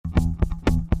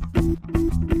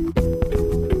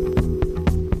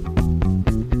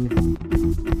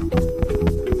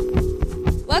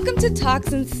Welcome to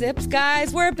Talks and Sips,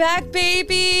 guys. We're back,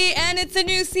 baby, and it's a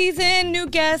new season, new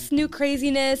guests, new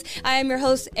craziness. I am your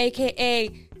host,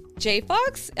 aka J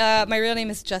Fox. My real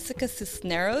name is Jessica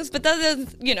Cisneros, but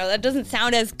that doesn't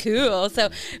sound as cool. So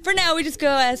for now, we just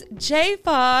go as J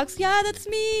Fox. Yeah, that's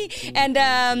me.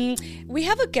 And we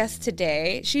have a guest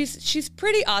today. She's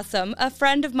pretty awesome. A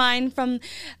friend of mine from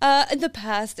the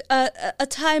past, a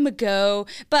time ago,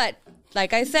 but.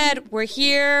 Like I said, we're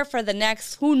here for the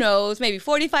next, who knows, maybe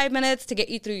 45 minutes to get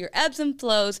you through your ebbs and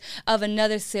flows of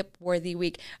another sip-worthy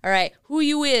week. All right, who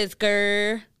you is,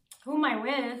 girl? Who am I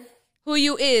with? Who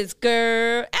you is,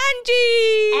 girl?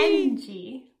 Angie!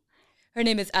 Angie. Her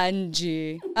name is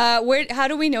Angie. How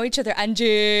do we know each other,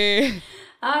 Angie?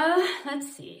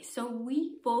 Let's see. So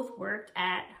we both worked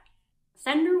at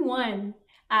Sender One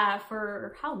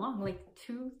for how long? Like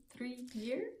 2-3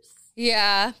 years?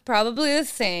 Yeah, probably the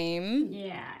same.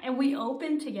 Yeah, and we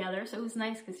opened together, so it was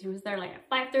nice because he was there like at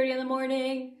 5:30 in the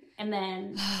morning, and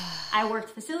then I worked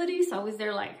facilities, so I was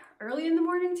there like early in the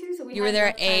morning too. So you were there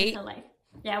at 8.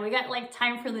 We got like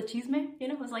time for the chisme,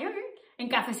 It was like okay, and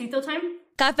cafecito time.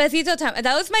 Cafecito time.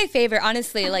 That was my favorite,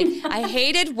 honestly. Like I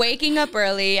hated waking up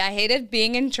early. I hated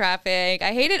being in traffic.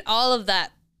 I hated all of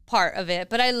that part of it,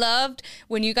 but I loved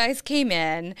when you guys came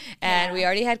in and we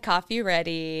already had coffee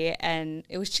ready and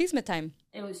it was chisme time.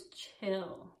 It was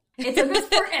chill. It took us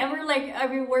forever. Like, I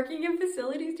mean, working in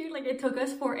facilities, dude, like it took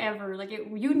us forever. Like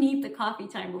you need the coffee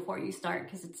time before you start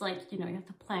because it's like, you have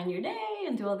to plan your day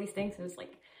and do all these things. So it was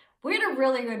like, we had a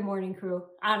really good morning crew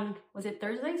on, was it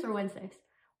Thursdays or Wednesdays?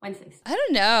 Wednesdays. I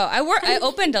don't know. I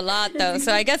opened a lot though.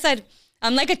 So I guess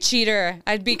I'm like a cheater.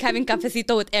 I'd be having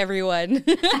cafecito with everyone.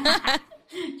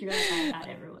 You guys had that,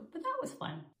 everyone. But that was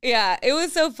fun. Yeah, it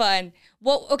was so fun.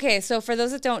 Well, okay, so for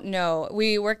those that don't know,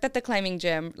 we worked at the climbing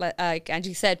gym, like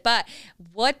Angie said, but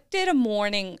what did a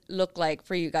morning look like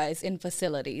for you guys in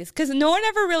facilities? Because no one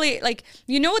ever really,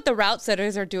 what the route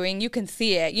setters are doing, you can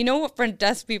see it. You know what front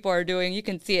desk people are doing, you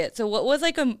can see it. So what was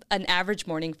like an average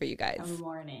morning for you guys? A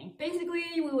morning. Basically,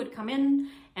 we would come in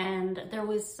and there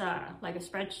was like a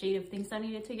spreadsheet of things that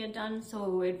needed to get done. So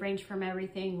it would range from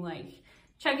everything like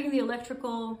checking the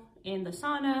electrical in the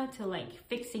sauna to like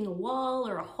fixing a wall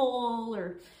or a hole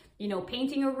or,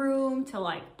 painting a room to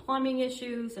like plumbing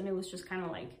issues. And it was just kind of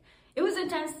like, it was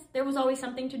intense. There was always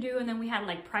something to do. And then we had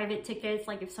like private tickets.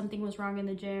 Like if something was wrong in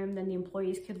the gym, then the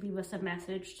employees could leave us a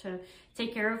message to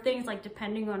take care of things, like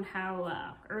depending on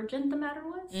how urgent the matter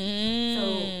was.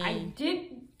 So I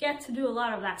did get to do a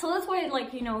lot of that. So that's why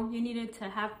you needed to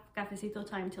have cafecito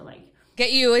time to like,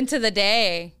 get you into the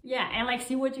day. Yeah, and like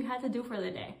see what you had to do for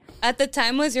the day. At the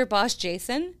time, was your boss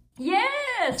Jason?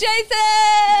 Yes!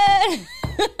 Jason!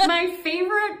 My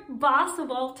favorite boss of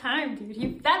all time,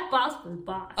 dude. That boss was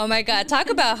boss. Oh my God, talk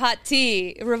about hot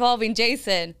tea revolving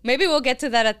Jason. Maybe we'll get to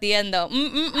that at the end though.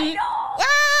 I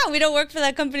know! We don't work for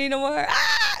that company no more.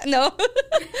 No.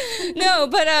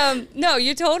 No,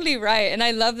 you're totally right. And I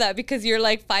love that because you're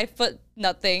like 5'0"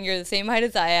 nothing. You're the same height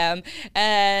as I am.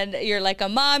 And you're like a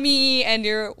mommy and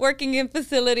you're working in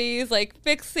facilities, like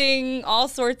fixing all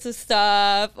sorts of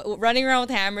stuff, running around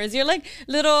with hammers. You're like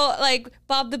little, like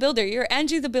Bob the Builder. You're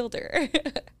Angie the Builder.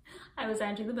 I was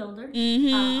Angie the Builder.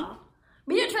 Mm-hmm.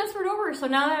 But yeah, transferred over. So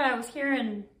now that I was here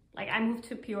and I moved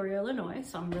to Peoria, Illinois,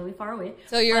 so I'm really far away.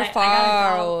 So you're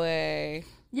far away.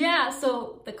 Yeah,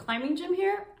 so the climbing gym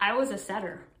here, I was a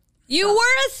setter. You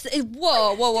were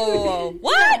whoa.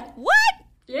 What? Yeah. What?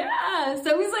 Yeah, so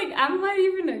it was like, I'm not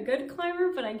even a good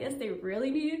climber, but I guess they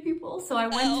really needed people. So I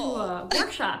went to a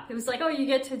workshop. It was like, you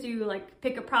get to do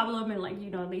pick a problem and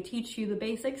they teach you the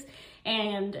basics.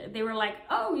 And they were like,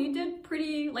 you did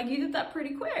that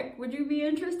pretty quick. Would you be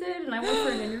interested? And I went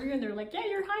for an interview and they're like, yeah,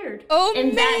 you're hired. Amazing.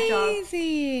 And that job,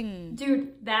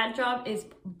 dude, that job is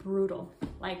brutal.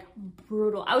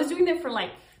 Brutal. I was doing that for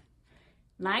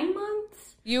 9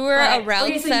 months. You were a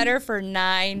route setter for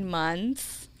 9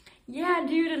 months? Yeah,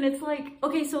 dude, and it's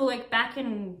back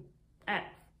at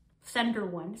Sender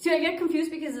One. See, I get confused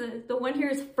because the one here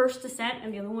is First Ascent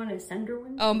and the other one is Sender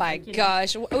One. Oh my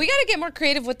gosh. We gotta get more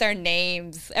creative with our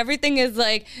names. Everything is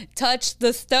touch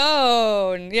the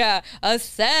stone. Yeah,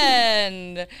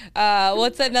 Ascend.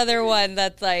 What's another one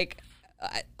that's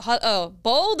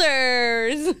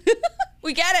boulders.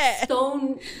 We get it.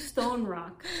 Stone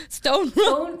rock.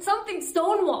 Stonewall.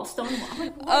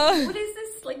 What is this?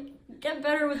 Get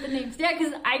better with the names. Yeah,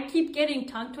 because I keep getting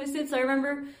tongue twisted. So I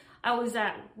remember I was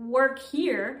at work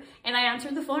here and I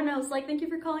answered the phone and I was like, thank you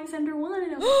for calling Center 1.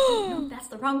 And I was like, no, that's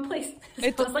the wrong place. So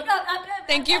I was like,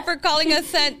 thank you for calling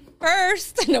us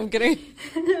first. No, I'm kidding.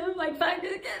 I'm like, 5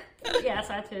 minutes. Yes,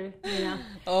 I had to,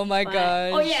 Oh my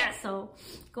gosh. Oh yeah, so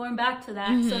going back to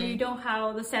that, so you know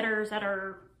how the setters at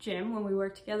our gym when we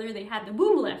worked together, they had the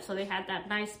boom lift, so they had that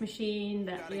nice machine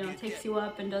that takes you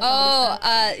up and does all this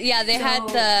stuff. Yeah, they had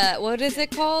the, what is it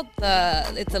called?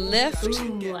 It's a lift.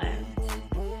 Boom lift.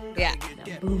 Yeah.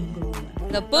 The boom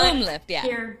lift. The boom lift. Yeah.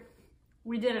 Here,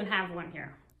 we didn't have one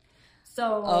here.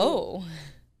 So. Oh.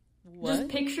 What? Just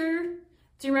picture.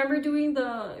 Do you remember doing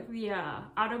the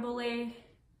auto-belay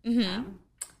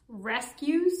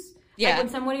rescues? Yeah. Like when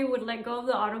somebody would let go of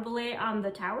the auto-belay on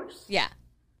the towers? Yeah.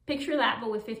 Picture that,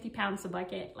 but with 50 pounds a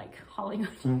bucket, like hauling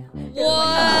on.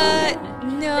 What?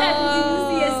 No. You have to use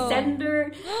the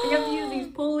ascender. You have to use these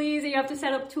pulleys. And you have to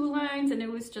set up 2 lines, and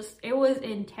it was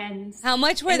intense. How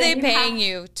much were they paying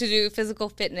you to do physical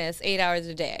fitness 8 hours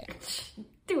a day?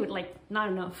 Dude, like, not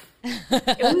enough.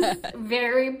 It was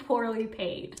very poorly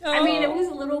paid. Oh. I mean, it was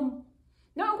a little.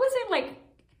 No, it wasn't like.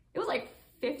 It was like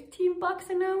 $15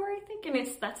 an hour, I think, and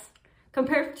that's.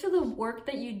 Compared to the work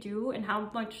that you do and how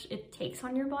much it takes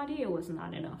on your body, it was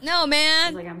not enough. No, man. I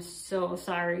was like, I'm so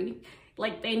sorry.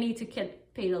 Like, they need to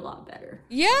get paid a lot better.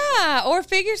 Yeah, or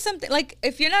figure something. Like,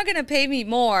 if you're not going to pay me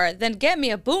more, then get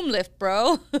me a boom lift,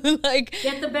 bro. Like,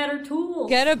 get the better tool.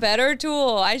 Get a better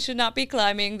tool. I should not be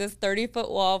climbing this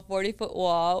 30-foot wall, 40-foot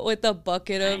wall with a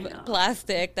bucket of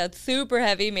plastic that's super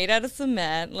heavy, made out of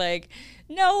cement. Like,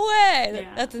 no way.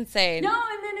 Yeah. That's insane. No,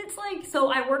 and then it's like, so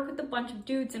I work with a bunch of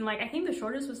dudes, and like, I think the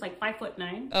shortest was like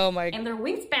 5'9". Oh my. And their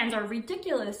wingspans are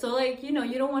ridiculous. So like, you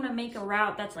don't want to make a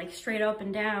route that's like straight up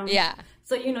and down. Yeah.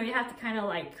 So, you have to kind of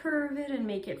like curve it and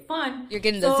make it fun. You're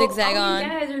getting the zigzag all on. These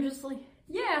guys are just like,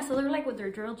 yeah, so they're like with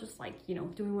their drill, just like,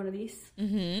 doing one of these.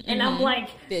 And I'm like,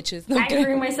 bitches.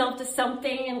 anchoring myself to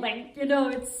something, and like,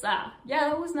 it's,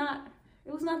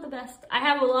 it was not the best. I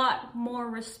have a lot more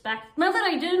respect. Not that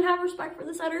I didn't have respect for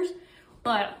the setters,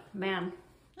 but man,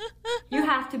 you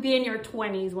have to be in your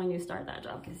 20s when you start that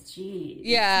job, because geez.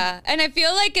 Yeah, and I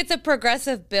feel like it's a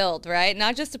progressive build, right?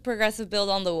 Not just a progressive build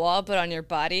on the wall, but on your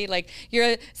body. Like,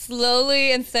 you're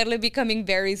slowly and steadily becoming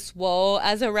very swole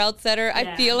as a route setter.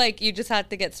 I feel like you just have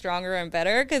to get stronger and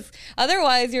better, because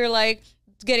otherwise you're like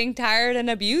getting tired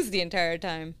and abused the entire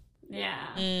time.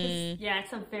 Yeah. Yeah,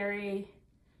 it's a very...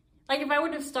 Like, if I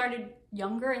would have started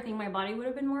younger, I think my body would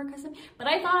have been more accustomed. But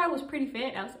I thought I was pretty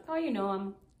fit. I was like,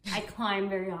 I climb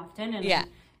very often and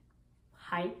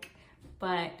hike.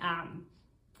 But,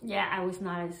 I was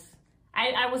not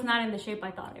I was not in the shape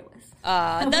I thought it was.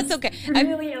 That's okay.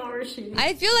 Really overshooting.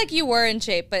 I feel like you were in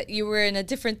shape, but you were in a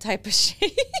different type of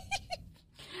shape.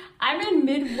 I'm in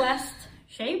Midwest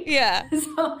shape. Yeah.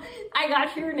 So, I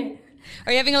got here and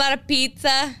Are you having a lot of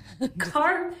pizza?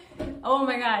 Carb. Oh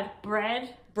my God.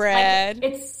 Bread.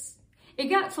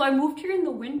 Like, so I moved here in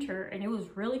the winter and it was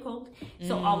really cold.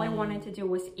 So all I wanted to do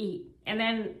was eat. And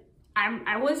then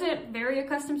I wasn't very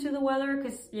accustomed to the weather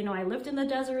because, I lived in the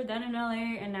desert, then in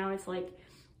LA, and now it's like,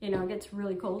 it gets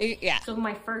really cold. Yeah. So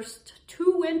my first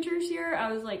 2 winters here,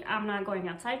 I was like, I'm not going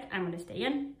outside. I'm going to stay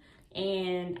in.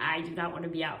 And I do not want to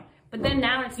be out. But then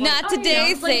now it's like, not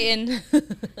today, Satan.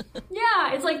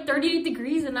 Yeah, it's like 38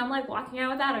 degrees and I'm like walking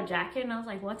out without a jacket and I was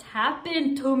like, what's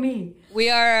happened to me? We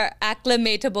are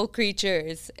acclimatable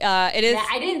creatures. It is. Yeah,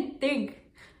 I didn't think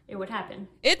it would happen.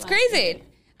 It's crazy.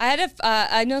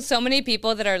 I know so many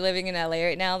people that are living in LA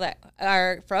right now that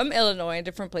are from Illinois and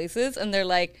different places, and they're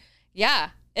like,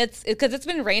 yeah. It's because it's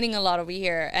been raining a lot over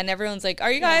here, and everyone's like,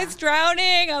 "Are you guys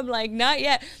drowning?" I'm like, "Not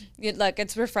yet." Look,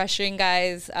 it's refreshing,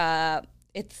 guys.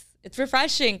 It's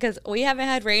refreshing because we haven't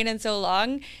had rain in so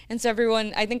long, and so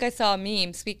everyone. I think I saw a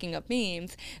meme. Speaking of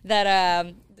memes,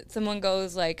 that someone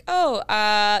goes like, "Oh,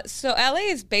 so LA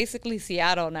is basically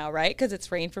Seattle now, right? Because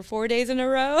it's rained for 4 days in a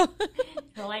row."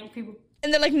 So like people,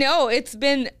 and they're like, "No, it's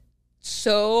been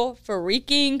so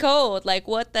freaking cold. Like,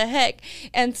 what the heck?"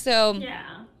 And so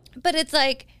yeah. But it's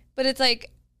like,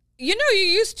 you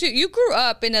grew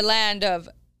up in a land of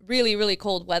really, really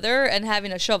cold weather and having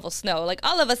to shovel snow. Like,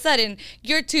 all of a sudden,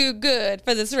 you're too good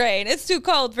for this rain. It's too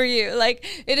cold for you. Like,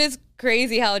 it is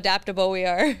crazy how adaptable we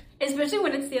are. Especially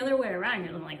when it's the other way around.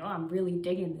 And I'm like, oh, I'm really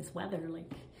digging this weather.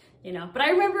 Like, But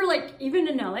I remember, like, even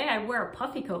in LA, I'd wear a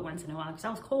puffy coat once in a while because I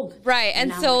was cold. Right.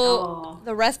 And so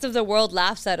the rest of the world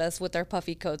laughs at us with our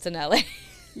puffy coats in LA.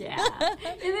 Yeah.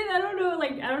 And then I don't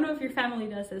know if your family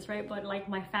does this, right? But like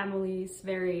my family's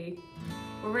we're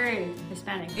very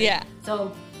Hispanic. Right? Yeah.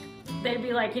 So they'd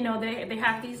be like, they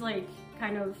have these like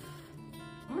kind of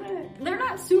they're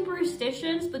not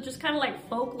superstitions, but just kind of like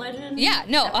folk legends. Yeah,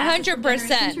 no, 100%.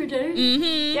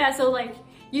 Mm-hmm. Yeah, so like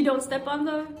you don't step on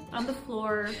the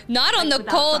floor. Not on the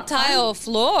cold tile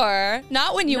floor.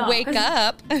 Not when you wake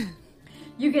up.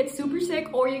 You get super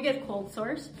sick or you get cold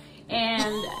sores.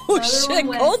 And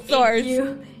cold sores.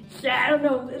 Yeah, I don't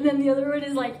know. And then the other one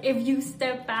is like if you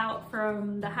step out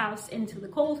from the house into the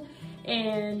cold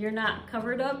and you're not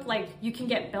covered up, like you can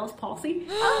get Bell's palsy.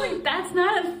 I'm like, that's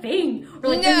not a thing. Or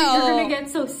like you're gonna get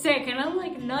so sick. And I'm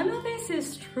like, none of this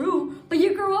is true. But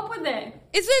you grew up with it.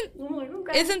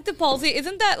 Isn't the palsy,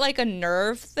 isn't that like a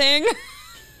nerve thing?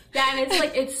 Yeah, and it's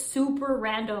like it's super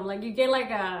random. Like you get like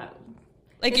a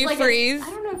freeze. I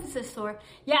don't know if it's a sore.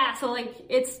 Yeah, so like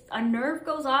it's a nerve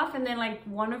goes off and then like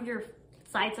one of your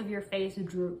sides of your face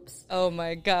droops. Oh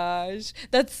my gosh.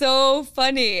 That's so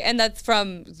funny. And that's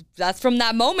from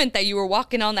that moment that you were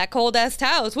walking on that cold ass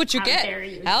house. What you get?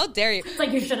 How dare you? It's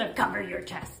like you should have covered your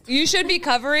chest. You should be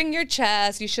covering your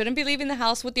chest. You shouldn't be leaving the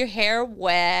house with your hair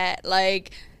wet.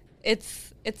 Like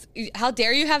it's how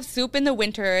dare you have soup in the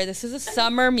winter? This is a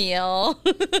summer meal.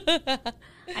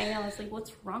 I know, it's like,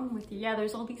 what's wrong with you? Yeah,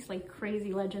 there's all these like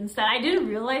crazy legends that I didn't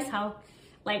realize how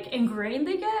like ingrained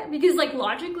they get, because like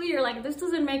logically you're like, this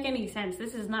doesn't make any sense,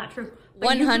 this is not true,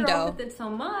 but you grow up with it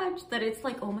so much that it's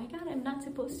like, oh my god, I'm not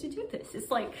supposed to do this. It's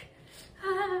like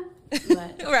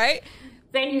but right,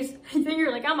 then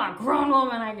you're like, I'm a grown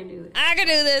woman, I can do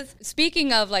this.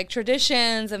 Speaking of like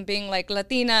traditions and being like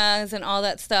Latinas and all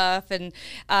that stuff, and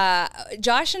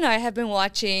Josh and I have been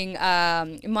watching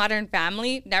Modern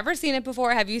Family. Never seen it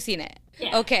before. Have you seen it?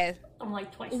 Yeah. Okay. I'm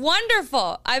like twice.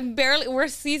 Wonderful. We're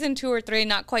season 2 or 3,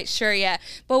 not quite sure yet.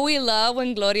 But we love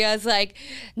when Gloria is like,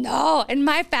 no, in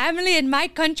my family, in my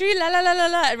country, la la la la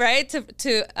la, right?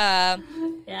 To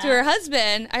her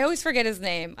husband. I always forget his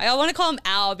name. I want to call him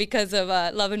Al because of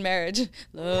Love and Marriage.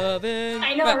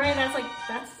 I know, right?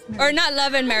 That's or not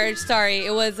Love and Marriage, sorry.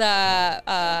 It was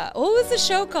what was the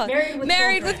show called?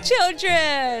 Married with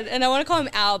Children. And I want to call him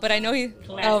Al, but I know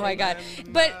oh my god.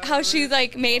 But how she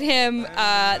like made him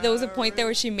there was a point there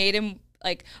where she made him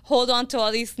like hold on to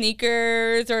all these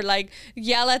sneakers or like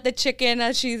yell at the chicken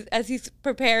as he's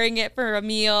preparing it for a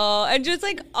meal and just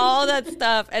like all that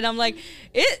stuff. And I'm like,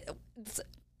 it's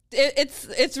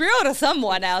real to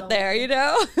someone out there, you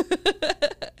know?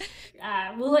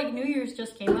 Well, like New Year's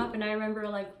just came up, and I remember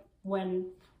like when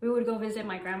we would go visit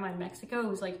my grandma in Mexico, it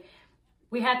was like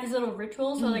we had these little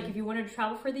rituals. So like if you wanted to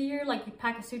travel for the year, like you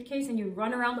pack a suitcase and you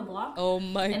run around the block. Oh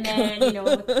my god. And then, you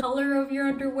know, the color of your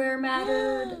underwear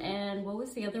mattered. And what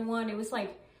was the other one? It was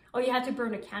like, oh, you had to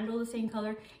burn a candle the same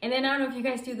color. And then I don't know if you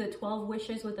guys do the 12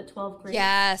 wishes with the 12 grapes.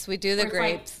 Yes, we do the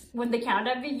grapes. Like, when the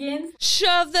countdown begins,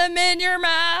 shove them in your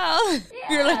mouth.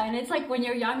 Yeah, and it's like when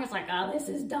you're young, it's like, oh, this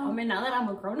is dumb. And now that I'm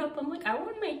a grown up, I'm like, I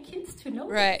want my kids to know.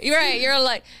 Right, you're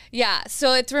like, yeah.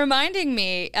 So it's reminding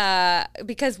me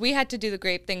because we had to do the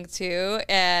grape thing too,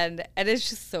 and it's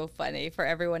just so funny for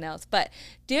everyone else. But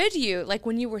did you, like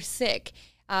when you were sick,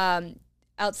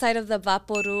 outside of the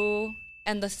Vaporu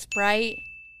and the Sprite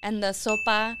and the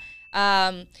sopa,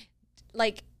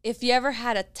 like if you ever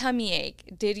had a tummy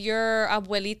ache, did your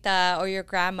abuelita or your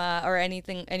grandma or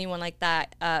anyone like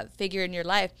that figure in your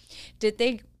life, did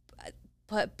they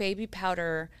put baby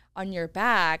powder on your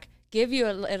back, give you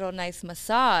a little nice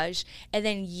massage, and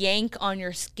then yank on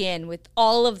your skin with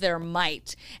all of their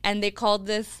might? And they called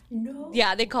this,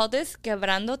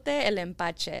 quebrándote el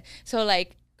empache. So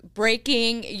like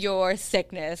breaking your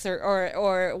sickness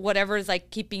or whatever is like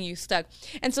keeping you stuck.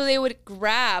 And so they would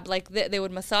grab, like they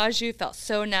would massage you, felt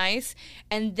so nice,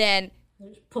 and then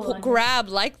grab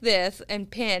like this and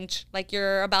pinch, like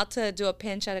you're about to do a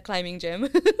pinch at a climbing gym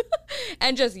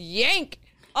and just yank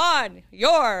on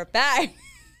your back.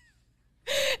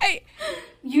 Hey,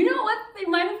 you know what? They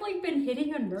might have like been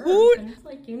hitting a nerve, and it's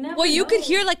like you never. Well, you could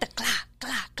hear like the clack,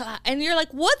 clack, clack, and you're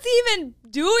like, "What's even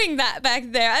doing that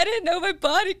back there?" I didn't know my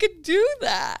body could do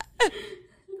that.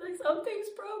 Like something's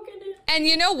broken. And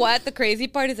you know what? The crazy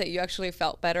part is that you actually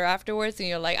felt better afterwards, and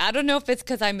you're like, I don't know if it's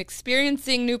because I'm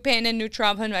experiencing new pain and new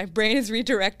trauma, and my brain is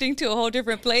redirecting to a whole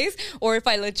different place, or if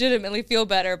I legitimately feel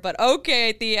better. But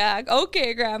okay, Tia,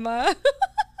 okay, Grandma.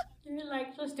 You're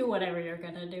like, just do whatever you're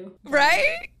gonna do.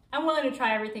 Right? I'm willing to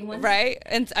try everything once. Right?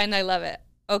 And I love it.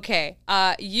 Okay.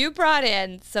 You brought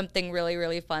in something really,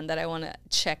 really fun that I want to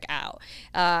check out.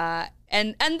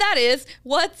 And that is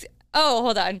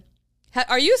hold on.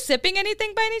 Are you sipping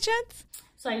anything by any chance?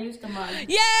 So I used a mug.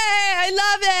 Yay! I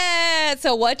love it!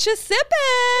 So what you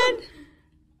sipping?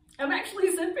 I'm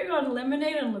actually sipping on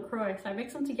lemonade and LaCroix. So I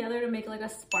mix them together to make like a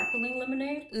sparkling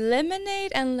lemonade.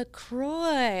 Lemonade and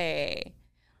LaCroix.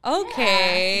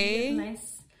 Okay. Yeah,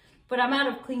 nice But I'm out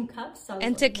of clean cups. So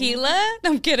And tequila?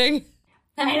 No, I'm kidding.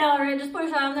 I know, right? Just put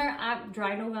it on there. I'm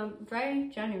dry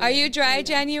January. Are you dry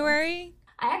January?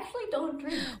 I actually don't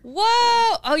drink.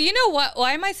 Whoa! Oh, you know what?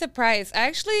 Why am I surprised?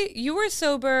 Actually, you were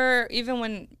sober even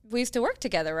when we used to work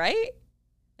together, right?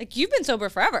 Like, you've been sober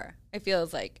forever, it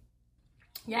feels like.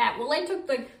 Yeah, well, I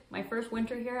took my first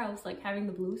winter here. I was like having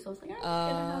the blues, so I was like, I'm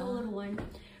gonna have a little wine.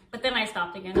 But then I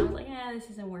stopped again. I was like, yeah, this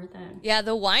isn't worth it. Yeah,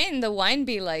 the wine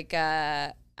be like,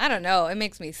 I don't know. It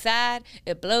makes me sad.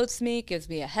 It bloats me, gives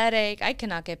me a headache. I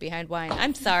cannot get behind wine.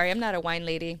 I'm sorry, I'm not a wine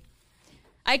lady.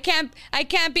 I can't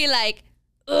be like,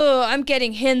 oh, I'm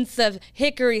getting hints of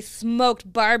hickory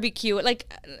smoked barbecue.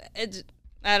 Like,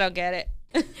 I don't get it.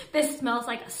 This smells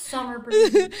like a summer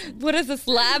breeze. What is this?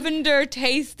 Lavender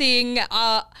tasting,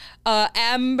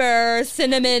 amber,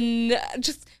 cinnamon,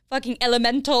 just fucking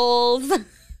elementals.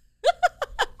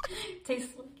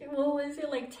 Tastes like, what was it?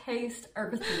 Like, taste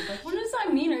earthy. Like, what does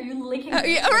that mean? Are you licking?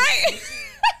 Yeah, right.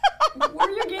 Where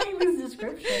are you getting these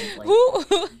descriptions? Like,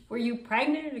 were you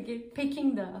pregnant and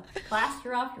picking the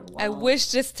plaster off your wall? I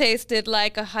wish this tasted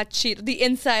like a hot Cheeto, the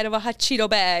inside of a hot Cheeto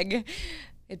bag.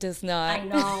 It does not. I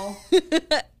know.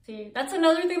 See, that's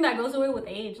another thing that goes away with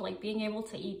age, like being able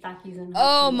to eat Takis and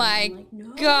oh my like,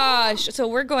 no. gosh. So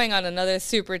we're going on another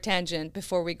super tangent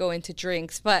before we go into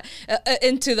drinks, but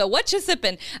into the what you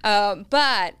sipping.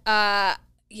 Yeah,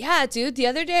 dude, the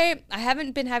other day, I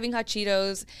haven't been having hot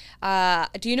Cheetos.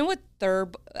 Do you know what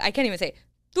I can't even say.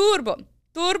 Turbo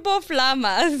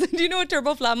Flamas. Do you know what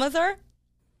Turbo Flamas are?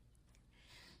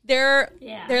 They're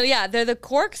the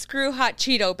corkscrew hot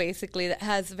Cheeto, basically, that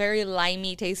has very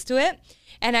limey taste to it.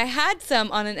 And I had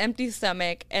some on an empty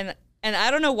stomach, and I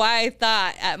don't know why I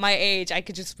thought at my age I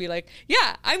could just be like,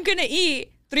 yeah, I'm going to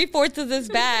eat 3/4 of this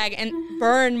bag and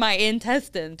burn my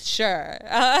intestines. Sure.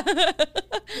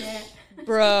 Yeah.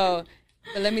 Bro,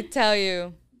 but let me tell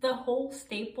you. The whole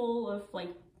staple of, like,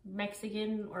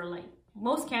 Mexican or, like,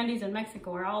 most candies in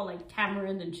Mexico are all, like,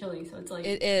 tamarind and chili. So it's like...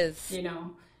 It is. You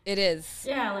know... It is.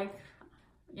 Yeah, like,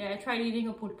 I tried eating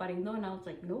a pulparindo and I was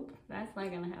like, nope, that's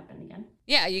not gonna happen again.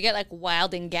 Yeah, you get like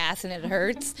wild and gas and it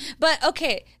hurts. But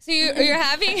okay, so you're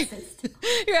having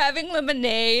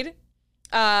lemonade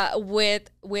with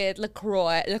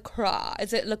LaCroix.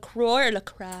 Is it LaCroix or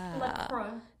LaCroix?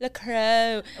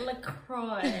 LaCroix.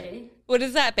 LaCroix. What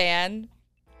is that band?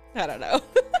 I don't know.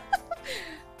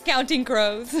 Counting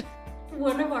Crows.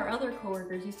 One of our other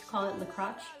coworkers used to call it La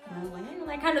Crotch, and I was like,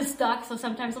 that kind of stuck, so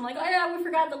sometimes I'm like, oh yeah, we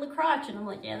forgot the La Crotch, and I'm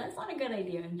like, yeah, that's not a good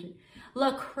idea.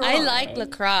 La Croix. I like La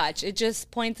Crotch. It just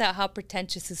points out how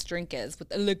pretentious his drink is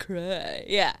with La Croix.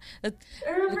 Yeah. I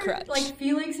remember, like,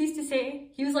 Felix used to say,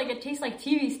 he was like, it tastes like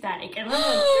TV static, and I'm like,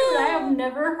 dude, I have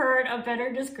never heard a better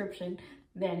description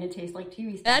than it tastes like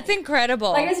TV static. That's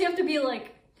incredible. I guess you have to be,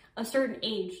 like, a certain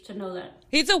age to know that.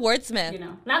 He's a wordsmith. You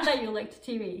know, not that you liked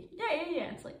TV.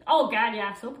 Yeah. It's like, oh God,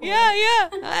 yeah, so cool. Yeah.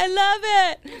 I love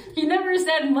it. He never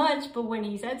said much, but when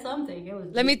he said something, it was...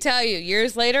 Let me tell you,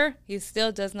 years later, he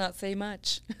still does not say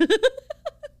much.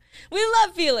 We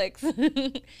love Felix.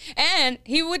 And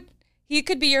he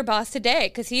could be your boss today,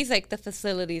 because he's like the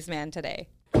facilities man today.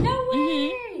 No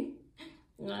way!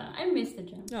 I miss the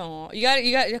gym. Oh,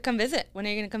 you got to come visit. When are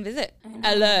you going to come visit?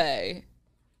 LA.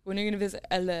 When are you going to visit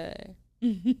LA?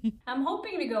 I'm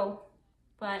hoping to go,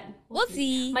 but we'll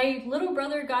see. My little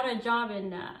brother got a job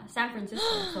in San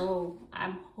Francisco, so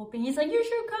I'm hoping, he's like, you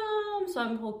should come. So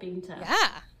I'm hoping to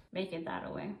make it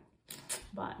that way.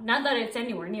 But not that it's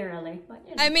anywhere near LA. But,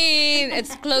 you know. I mean,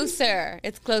 it's closer.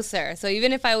 It's closer. So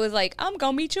even if I was like, I'm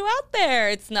going to meet you out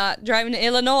there, it's not driving to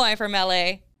Illinois from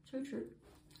LA. True.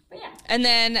 But yeah. And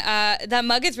then that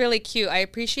mug is really cute. I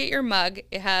appreciate your mug.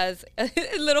 It has a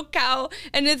little cow,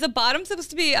 and is the bottom supposed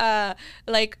to be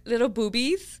like little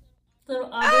boobies? Little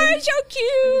udders. So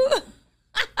cute.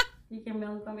 You can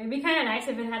milk them. It'd be kind of nice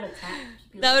if it had a tap.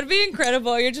 That would be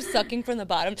incredible. You're just sucking from the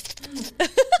bottom.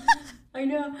 I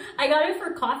know. I got it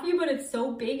for coffee, but it's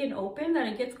so big and open that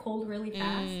it gets cold really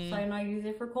fast. So I know I use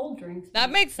it for cold drinks. That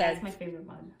makes sense. That's my favorite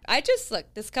mug. I just look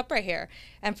this cup right here,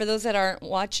 and for those that aren't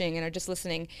watching and are just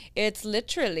listening, it's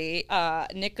literally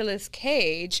Nicolas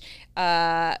Cage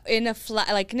in a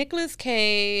like Nicolas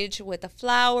Cage with a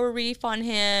flower wreath on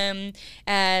him,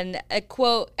 and a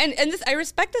quote. And this, I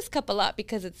respect this cup a lot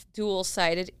because it's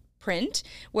dual-sided print,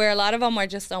 where a lot of them are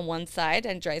just on one side,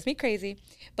 and it drives me crazy.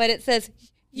 But it says,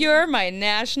 "You're my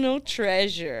national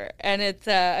treasure," and it's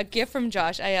a gift from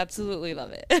Josh. I absolutely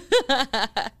love it.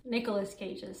 Nicolas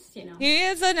Cage is, he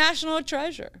is a national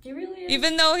treasure. He really is.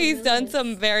 Even though he's done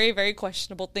some very, very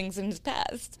questionable things in his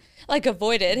past, like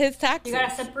avoided his taxes. You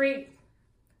gotta separate.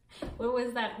 What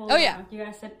was that whole? Oh, yeah. You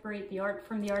gotta separate the art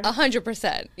from the art.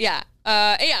 100%. Yeah.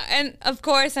 Yeah. And of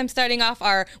course, I'm starting off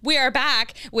we are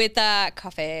back with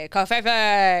coffee,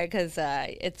 because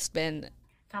it's been.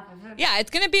 Yeah, it's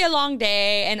going to be a long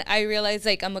day, and I realize,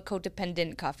 like, I'm a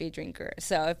codependent coffee drinker.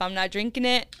 So if I'm not drinking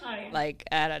it, like,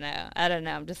 I don't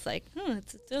know. I'm just like,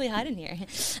 it's really hot in here.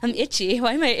 I'm itchy.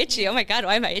 Why am I itchy? Oh, my God,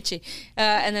 why am I itchy?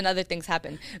 And then other things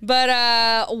happen.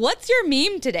 But what's your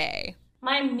meme today?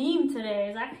 My meme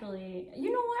today is actually,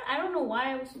 you know what? I don't know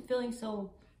why I was feeling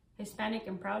so Hispanic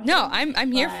and proud. No,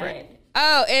 I'm here for it.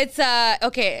 Oh, it's,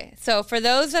 okay. So for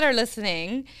those that are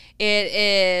listening, it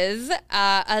is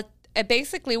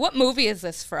basically, what movie is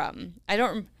this from? I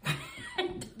don't.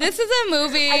 This is a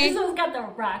movie. I just always got The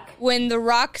Rock. When The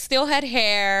Rock still had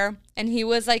hair, and he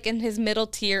was like in his middle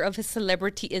tier of his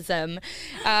celebrityism.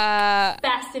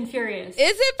 Fast and Furious.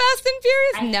 Is it Fast and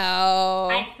Furious? No.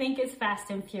 I think it's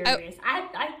Fast and Furious.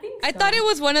 I think so. I thought it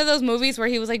was one of those movies where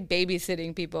he was like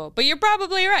babysitting people, but you're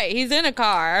probably right. He's in a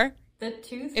car. The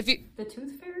Tooth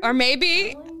Fairy? Or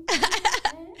maybe.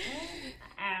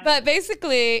 But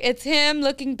basically, it's him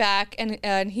looking back,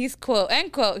 and he's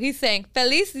end quote, he's saying,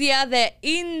 Feliz Dia de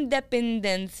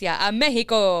Independencia a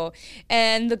Mexico.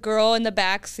 And the girl in the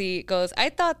back seat goes, I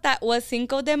thought that was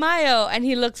Cinco de Mayo. And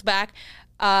he looks back,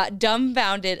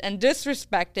 dumbfounded and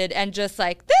disrespected, and just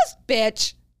like, this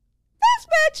bitch.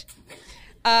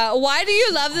 Why do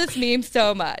you love this meme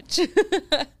so much?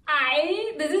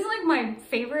 This is like my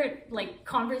favorite like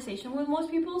conversation with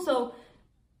most people. So,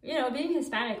 you know, being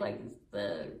Hispanic, like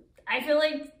I feel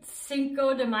like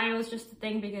Cinco de Mayo is just a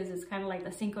thing because it's kind of like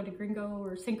the Cinco de Gringo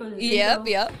or Cinco de Gringo.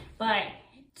 Yep. But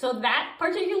so that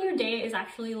particular day is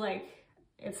actually like,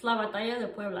 it's La Batalla de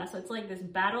Puebla. So it's like this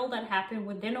battle that happened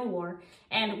within a war,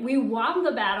 and we won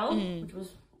the battle, which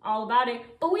was all about it,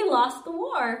 but we lost the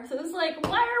war. So it's like,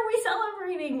 why are we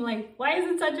celebrating? Like, why is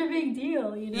it such a big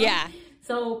deal? You know? Yeah.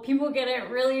 So people get it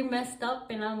really messed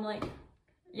up, and I'm like,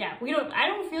 yeah, I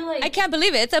don't feel like. I can't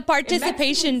believe it. It's a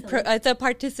participation. It's a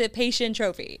participation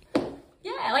trophy.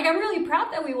 Yeah, like I'm really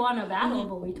proud that we won a battle,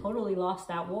 but we totally lost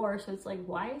that war. So it's like,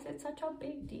 why is it such a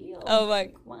big deal? Oh my!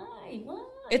 Like, why?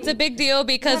 It's a big deal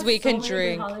because we can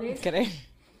drink. Kidding.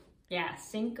 Yeah,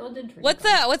 Cinco de Gringo.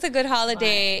 What's a good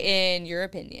holiday in your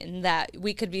opinion that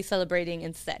we could be celebrating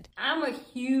instead? I'm a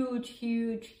huge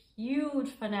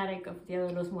fanatic of Dia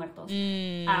de los Muertos.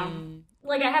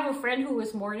 Like, I have a friend who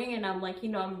was mourning, and I'm like, you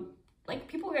know, I'm like,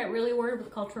 people get really worried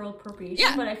with cultural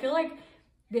appropriation, but I feel like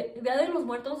Dia de los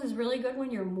Muertos is really good when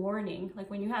you're mourning,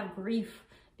 like when you have grief,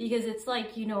 because it's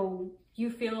like, you know, you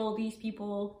feel these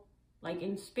people like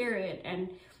in spirit, and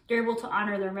you're able to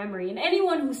honor their memory. And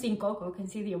anyone who's seen Coco can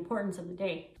see the importance of the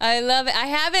day. I love it. I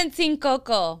haven't seen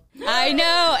Coco. I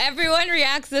know everyone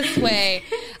reacts this way.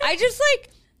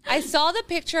 I saw the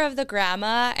picture of the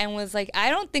grandma and was like,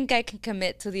 I don't think I can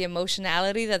commit to the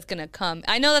emotionality that's going to come.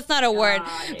 I know that's not a word,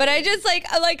 but I just I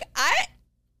don't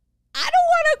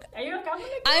want to. Are you coming?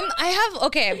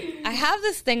 I have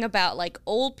this thing about like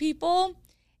old people,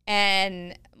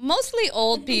 and mostly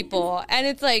old people. And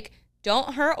it's like,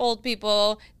 don't hurt old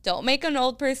people. Don't make an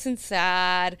old person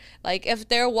sad. Like, if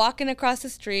they're walking across the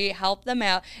street, help them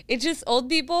out. It's just old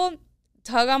people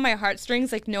tug on my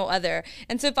heartstrings like no other.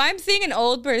 And so if I'm seeing an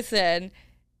old person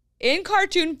in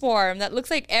cartoon form that looks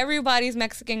like everybody's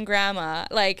Mexican grandma,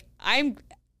 like I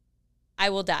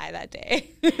will die that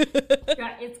day.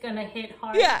 Yeah, it's gonna hit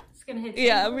hard. Yeah. It's gonna hit.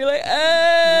 Yeah,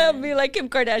 I'll be like Kim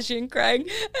Kardashian crying.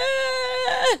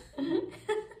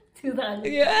 To the other.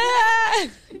 Yeah,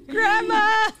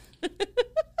 grandma.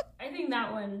 I think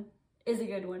that one is a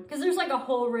good one because there's like a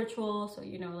whole ritual. So,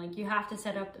 you know, like you have to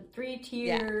set up the 3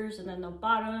 tiers and then the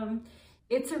bottom.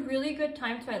 It's a really good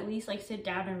time to at least like sit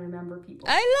down and remember people.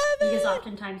 I love it. Because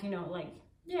oftentimes, you know, like,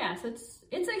 yeah, so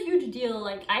it's a huge deal.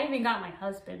 Like, I even got my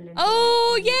husband into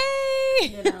it.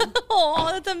 Yay! You know, oh,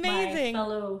 that's amazing.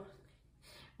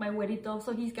 My güerito.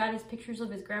 So he's got his pictures of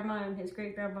his grandma and his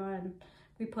great grandma, and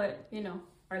we put, you know,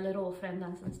 our little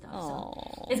ofrendas and stuff.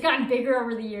 So it's gotten bigger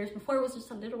over the years. Before it was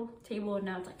just a little table, and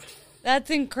now it's like.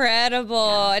 That's incredible.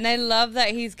 Yeah. And I love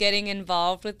that he's getting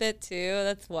involved with it too.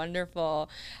 That's wonderful.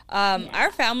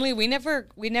 Our family, we never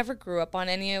grew up on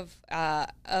any of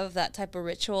that type of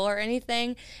ritual or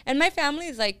anything. And my family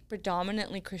is like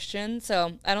predominantly Christian,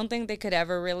 so I don't think they could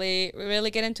ever really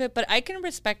get into it. But I can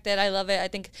respect it. I love it. I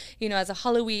think, you know, as a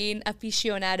Halloween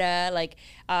aficionada, like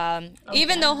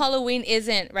even though Halloween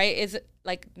isn't, right, is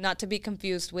like not to be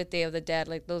confused with Day of the Dead.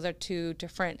 Like those are two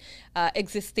different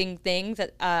existing things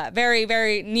that very,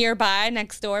 very nearby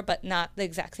next door, but not the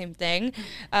exact same thing.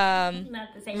 Not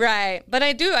the same. Right. But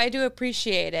I do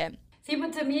appreciate it. See,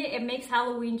 but to me, it makes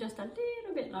Halloween just a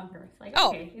little bit bit longer. It's like, Oh.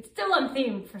 okay, it's still on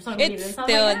theme for some It's reason. So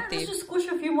still I'm on like, theme. let's just squish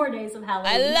a few more days of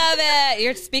Halloween. I love it.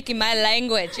 You're speaking my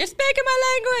language. You're speaking my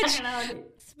language. I know.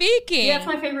 Speaking. Yeah, that's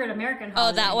my favorite American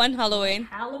holiday. Oh, that one, Halloween.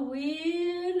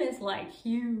 Halloween is like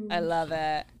huge. I love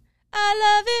it. I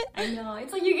love it. I know.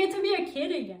 It's like you get to be a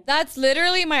kid again. That's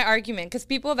literally my argument, because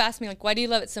people have asked me, like, why do you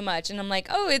love it so much? And I'm like,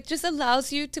 oh, it just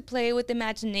allows you to play with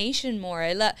imagination more.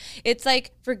 It's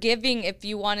like forgiving if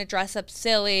you want to dress up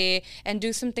silly and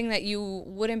do something that you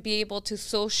wouldn't be able to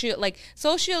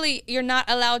socially, you're not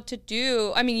allowed to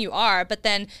do. I mean, you are, but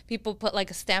then people put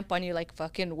like a stamp on you like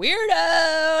fucking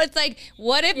weirdo. It's like,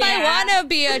 what if I want to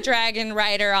be a dragon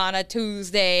rider on a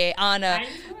Tuesday, in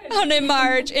a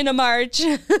March?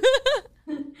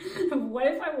 What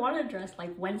if I want to dress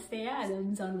like Wednesday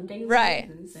Addams on a daily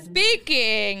basis?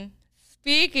 Speaking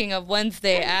of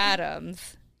Wednesday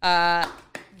Addams,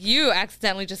 you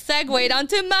accidentally just segued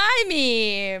onto my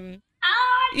meme.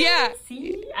 Yeah.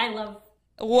 See, I love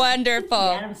Wonderful.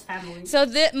 the Addams family. So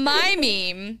my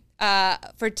meme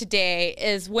for today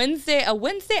is a Wednesday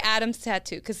Addams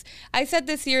tattoo, because I said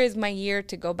this year is my year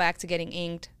to go back to getting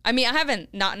inked. I mean, I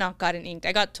haven't not gotten inked.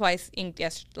 I got twice inked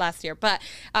last year, but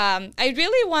I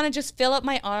really want to just fill up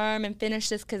my arm and finish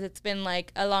this, because it's been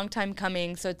like a long time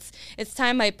coming. So it's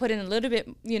time I put in a little bit,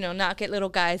 not get little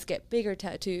guys, get bigger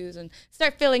tattoos and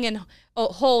start filling in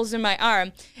holes in my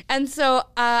arm. And so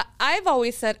I've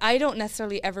always said I don't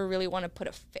necessarily ever really want to put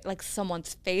like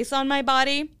someone's face on my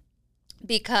body,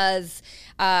 because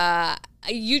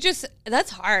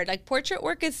that's hard. Like, portrait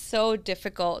work is so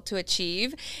difficult to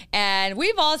achieve. And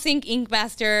we've all seen Ink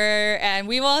Master, and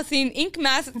we've all seen Ink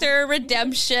Master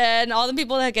Redemption. All the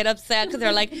people that get upset because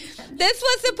they're like, this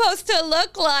was supposed to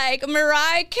look like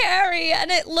Mariah Carey,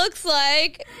 and it looks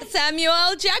like Samuel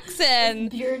L. Jackson.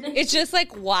 It's just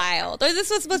like wild. Or this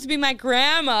was supposed to be my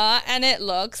grandma, and it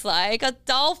looks like a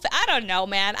dolphin. I don't know,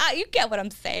 man. You get what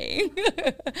I'm saying.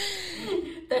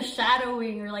 The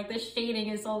shadowing or like the shading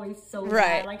is always so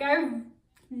bad. Like, I've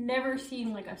never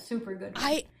seen like a super good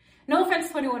one. No offense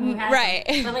to anyone who has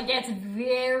it, but like, yeah, it's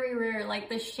very rare. Like,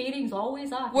 the shading's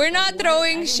always off. We're not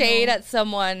throwing shade at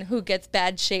someone who gets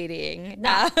bad shading.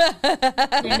 No.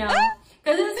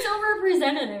 Because it's so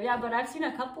representative, yeah. But I've seen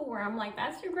a couple where I'm like,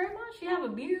 "That's your grandma? She have a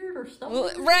beard or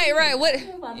stubble?" Right.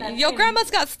 What? Your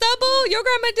grandma's got stubble. Your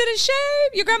grandma didn't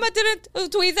shave. Your grandma didn't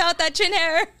tweeze out that chin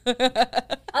hair.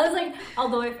 I was like,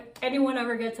 although if anyone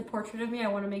ever gets a portrait of me, I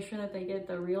want to make sure that they get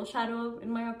the real shadow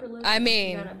in my upper lip. I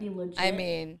mean, you gotta be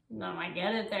legit. No, I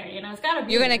get it there. It's gotta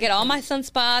be. You're gonna get all my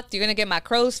sunspots. You're gonna get my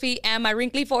crow's feet and my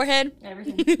wrinkly forehead.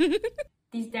 Everything.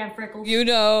 These damn freckles.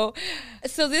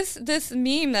 So this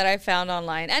meme that I found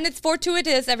online, and it's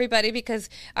fortuitous, everybody, because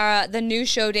the new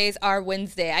show days are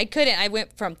Wednesday. I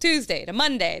went from Tuesday to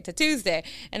Monday to Tuesday,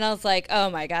 and I was like, oh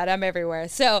my God, I'm everywhere.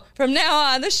 So from now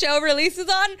on, the show releases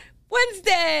on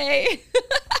Wednesday.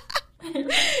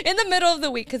 In the middle of the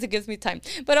week, because it gives me time.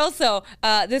 But also,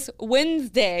 this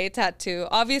Wednesday tattoo,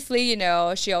 obviously,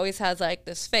 she always has like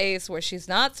this face where she's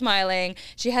not smiling.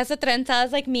 She has the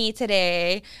trenzas like me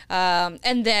today.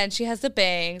 And then she has the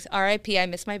bangs. R.I.P. I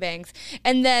miss my bangs.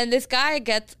 And then this guy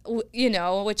gets,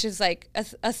 which is like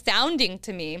astounding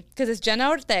to me, because it's Jenna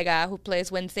Ortega who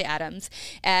plays Wednesday Addams.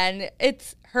 And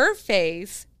it's her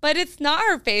face, but it's not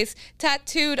her face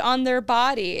tattooed on their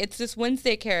body. It's this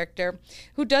Wednesday character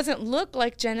who doesn't look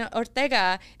like Jenna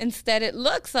Ortega. Instead, it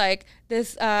looks like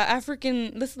this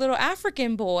little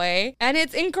African boy. And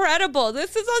it's incredible.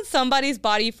 This is on somebody's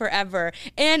body forever.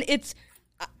 And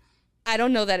I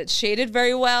don't know that it's shaded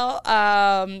very well.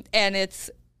 And it's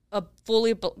a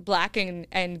fully black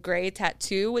and gray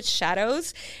tattoo with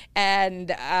shadows. And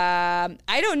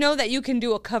I don't know that you can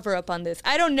do a cover up on this.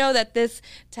 I don't know that this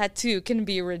tattoo can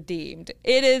be redeemed.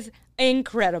 It is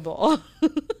incredible.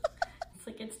 It's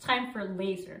like, it's time for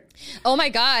laser. Oh my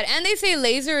God. And they say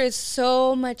laser is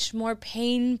so much more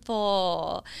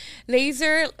painful.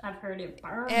 Laser, I've heard it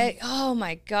burns. Oh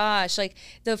my gosh. Like,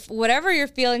 whatever you're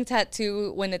feeling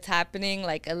tattoo when it's happening,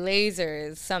 like a laser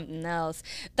is something else.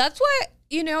 That's why,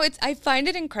 I find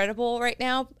it incredible right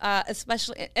now,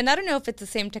 especially, and I don't know if it's the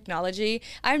same technology.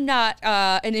 I'm not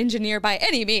an engineer by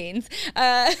any means,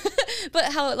 but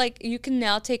how, like, you can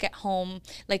now take at home,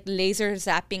 like, laser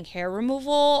zapping hair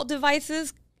removal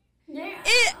devices. Yeah.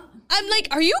 I'm like,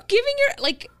 are you giving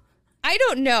I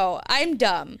don't know. I'm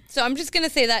dumb. So I'm just going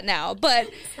to say that now. But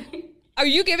are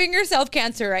you giving yourself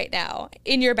cancer right now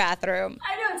in your bathroom?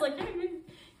 I know. It's like,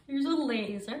 here's a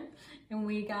laser. And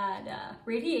we got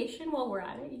radiation while we're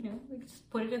at it, we just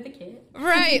put it in the kit.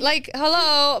 Right, like,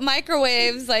 hello,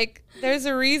 microwaves, like, there's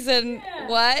a reason,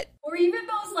 What? Or even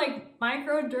those, like,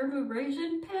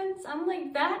 microdermabrasion pens. I'm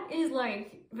like, that is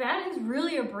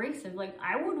really abrasive. Like,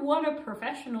 I would want a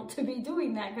professional to be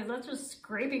doing that because that's just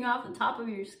scraping off the top of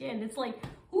your skin. It's like,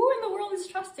 who in the world is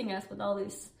trusting us with all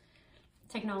this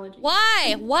technology?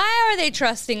 Why? Why are they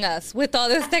trusting us with all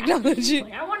this technology?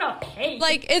 Like, I want to pay.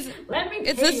 Like, is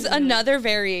this another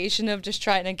variation of just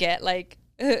trying to get, like,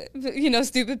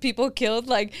 stupid people killed?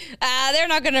 Like, they're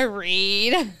not going to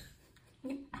read.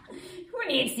 Who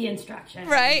needs the instructions?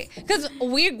 Right? Because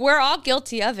we're all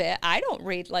guilty of it. I don't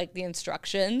read, like, the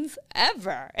instructions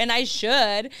ever, and I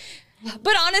should.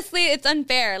 But honestly, it's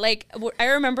unfair. Like, I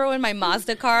remember when I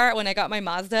got my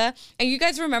Mazda, and you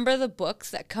guys remember the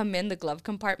books that come in the glove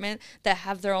compartment that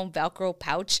have their own Velcro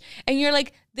pouch? And you're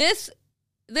like, this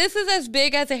is as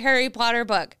big as a Harry Potter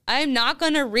book. I'm not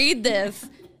going to read this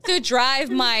to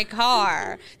drive my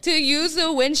car, to use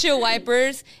the windshield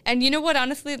wipers. And you know what?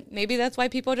 Honestly, maybe that's why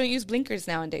people don't use blinkers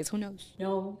nowadays. Who knows?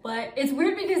 No, but it's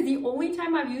weird because the only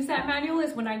time I've used that manual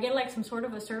is when I get like some sort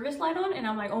of a service light on and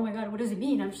I'm like, oh my God, what does it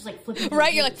mean? I'm just like flipping.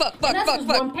 Right? You're like, fuck.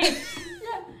 One page.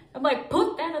 Yeah. I'm like,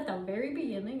 put that at the very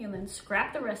beginning and then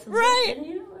scrap the rest of it. Right. And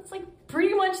it's like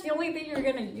pretty much the only thing you're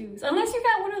gonna use. Unless you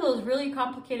got one of those really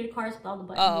complicated cars with all the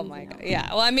buttons. Oh my God. Yeah.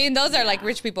 Well, I mean, those are like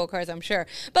rich people cars, I'm sure.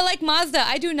 But like Mazda,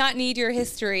 I do not need your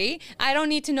history. I don't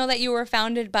need to know that you were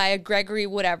founded by a Gregory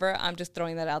whatever. I'm just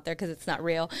throwing that out there because it's not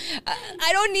real.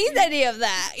 I don't need any of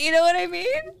that. You know what I mean?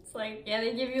 It's like, yeah,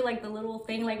 they give you like the little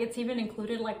thing. Like it's even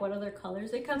included like what other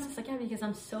colors it comes. It's like, yeah, because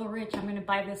I'm so rich, I'm going to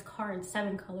buy this car in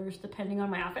 7 colors depending on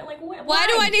my outfit. Like, why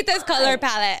do I need this color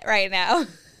palette right now?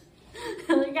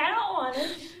 Like, I don't want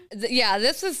it. Yeah,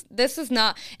 this is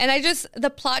not, and the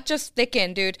plot just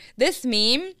thickened, dude. This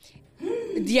meme,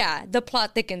 yeah, the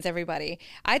plot thickens, everybody.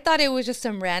 I thought it was just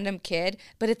some random kid,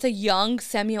 but it's a young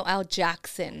Samuel L.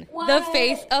 Jackson. What? The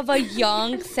face of a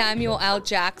young Samuel L.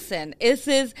 Jackson. This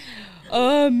is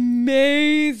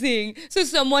amazing. So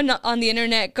someone on the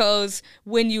internet goes,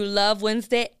 when you love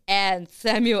Wednesday and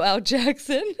Samuel L.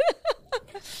 Jackson.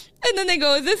 And then they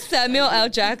go, is this Samuel L.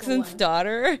 Jackson's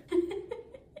daughter?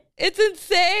 It's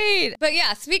insane. But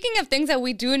yeah, speaking of things that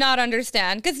we do not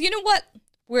understand, because you know what?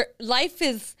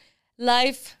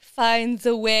 Life finds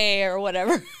a way or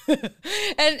whatever.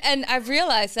 and I've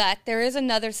realized that there is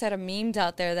another set of memes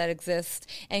out there that exist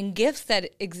and GIFs that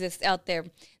exist out there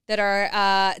that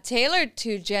are tailored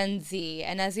to Gen Z.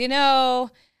 And as you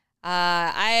know,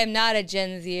 I am not a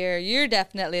Gen Zer. You're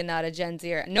definitely not a Gen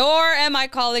Zer. Nor am I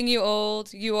calling you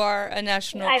old. You are a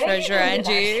national treasure,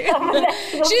 Angie.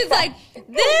 She's like,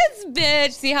 this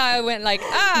bitch. See how I went like,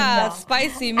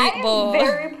 spicy meatball. I am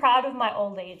very proud of my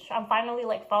old age. I'm finally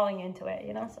like falling into it,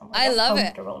 So I'm like, I love it.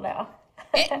 Comfortable now.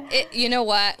 You know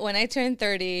what? When I turned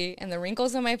 30 and the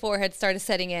wrinkles on my forehead started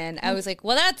setting in, I was like,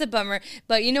 well, that's a bummer.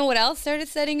 But you know what else started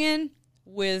setting in?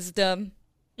 Wisdom.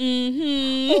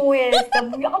 Mm-hmm.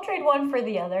 Wisdom. I'll trade one for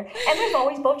the other. And there's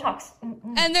always Botox.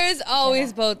 Mm-hmm. And there's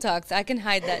always Botox. I can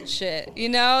hide that shit.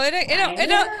 It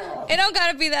don't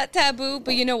gotta be that taboo.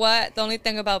 But you know what? The only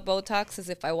thing about Botox is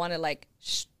if I want to like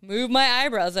move my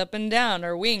eyebrows up and down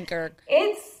or wink or.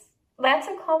 That's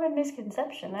a common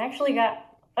misconception. I actually got.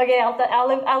 Okay,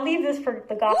 I'll leave this for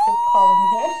the gossip column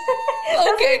here. That's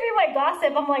gonna be my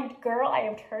gossip. I'm like, girl, I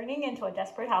am turning into a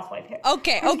desperate housewife here.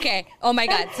 Okay. Oh my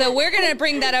God. So we're gonna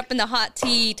bring that up in the hot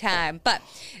tea time. But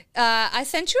I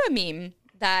sent you a meme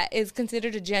that is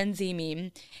considered a Gen Z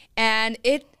meme, and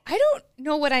I don't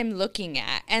know what I'm looking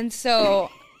at, and so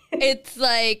it's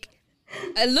like,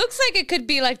 it looks like it could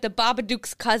be like the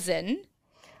Babadook's cousin,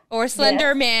 or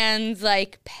Slender Man's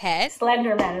like pet.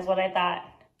 Slender Man is what I thought.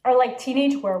 Or like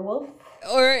Teenage Werewolf.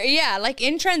 Or, yeah, like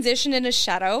in transition in a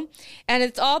shadow. And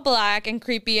it's all black and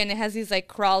creepy. And it has these like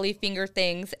crawly finger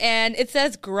things. And it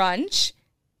says grunge.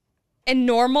 And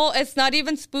normal. It's not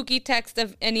even spooky text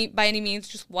by any means.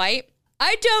 Just white.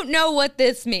 I don't know what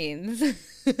this means.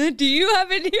 Do you have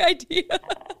any idea?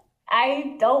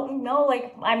 I don't know.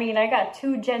 I got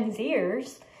 2 Gen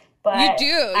Zers. But you do.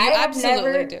 You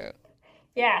absolutely do.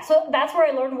 Yeah, so that's where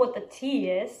I learned what the T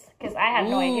is, because I had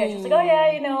no idea. She's like, oh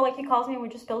yeah, like he calls me and we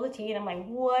just spill the tea, and I'm like,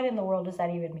 what in the world does that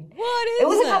even mean? What is It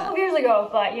was that? A couple of years ago,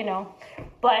 but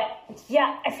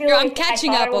yeah, I feel like I'm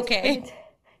catching up, okay?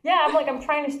 Yeah, I'm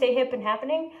trying to stay hip and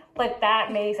happening, but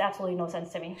that makes absolutely no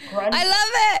sense to me. Grunge. I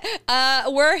love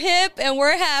it. We're hip and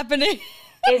we're happening.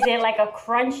 Is it like a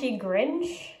crunchy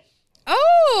Grinch?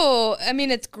 Oh, I mean,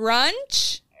 it's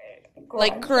grunge?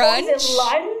 Like crunch? Is it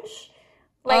lunch?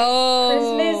 Like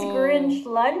Christmas Grinch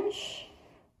lunch?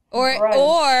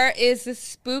 Or is the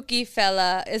spooky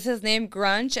fella, is his name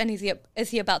Grunch, and is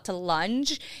he about to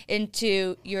lunge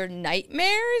into your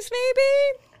nightmares,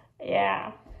 maybe?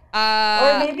 Yeah.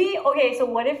 Or maybe, okay, so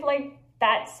what if like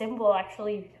that symbol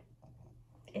actually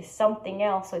is something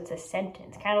else? So it's a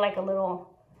sentence, kind of like a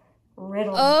little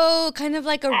riddle. Oh, kind of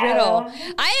like a riddle.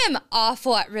 I am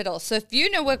awful at riddles. So if you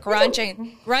know what grunch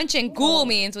and ghoul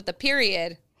means with the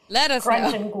period, let us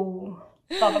Grunch know. and ghoul.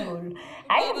 Gabagool.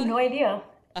 I have no idea.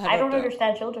 I don't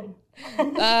understand children.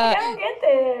 I don't get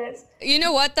this. You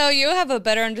know what, though? You have a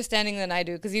better understanding than I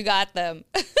do because you got them.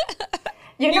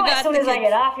 You know, as soon as I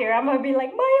get off here, I'm going to be like,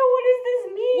 Maya, what does this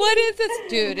mean? What is this?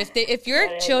 Dude, if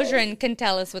your children can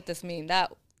tell us what this means, that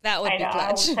would be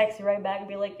clutch. I'll text you right back and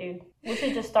be like, dude, we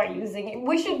should just start using it.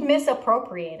 We should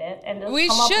misappropriate it and just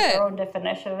come up with our own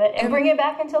definition of it and bring it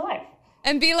back into life.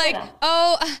 And be like,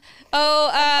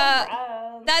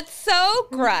 that's so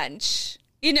grunge.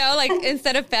 You know, like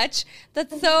instead of fetch,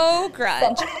 that's so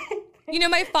grunge. You know,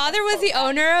 my father was the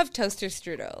owner of Toaster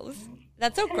Strudels.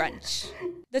 That's so grunge.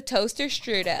 The Toaster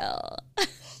Strudel.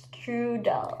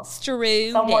 Strudel.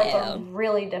 Strudel. Some words are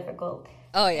really difficult.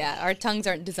 Oh, yeah. Our tongues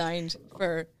aren't designed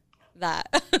for that.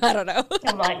 I don't know.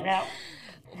 I'm like, no.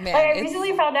 Man, like, I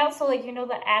recently found out, so like, you know,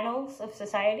 the Annals of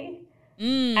Society?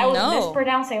 I was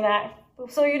mispronouncing that.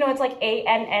 So, you know, it's like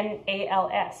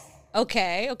ANNALS.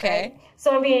 Okay. Right?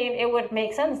 So, I mean, it would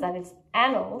make sense that it's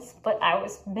annals, but I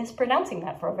was mispronouncing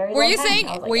that for a very long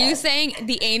time. Were you saying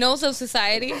the annals of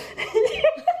society? My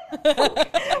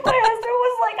husband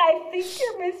was like, I think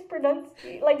you're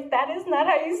mispronouncing. Like, that is not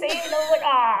how you say it. And I was like,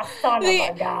 son of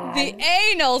a gun. The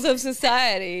annals of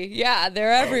society. Yeah,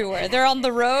 they're everywhere. They're on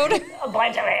the road. A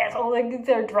bunch of assholes. Like,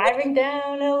 they're driving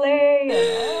down LA. And,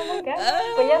 oh my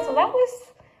God. But yeah, so that was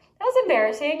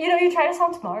embarrassing. You know, you try to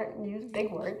sound smart and use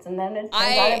big words, and then it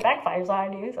turns out it backfires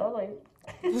on you. So I was like...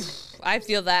 I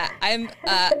feel that. I'm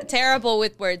terrible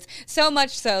with words. So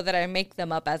much so that I make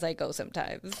them up as I go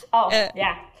sometimes. Oh,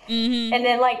 yeah. Mm-hmm. And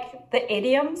then, like, the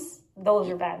idioms, those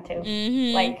are bad, too.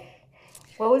 Mm-hmm. Like,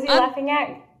 what was he laughing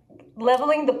at?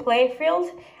 Leveling the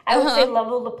playfield? I would say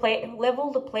level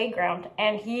the playground.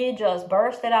 And he just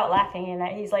bursted out laughing. And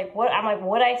he's like, what? I'm like,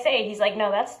 what'd I say? He's like,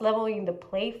 no, that's leveling the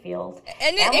playfield.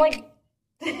 And I'm like...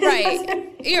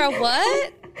 Right. You're a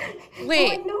what?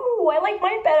 Wait. I'm like, no, I like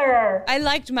mine better. I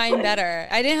liked mine better.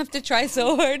 I didn't have to try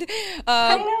so hard.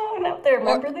 I know, I have to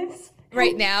remember this.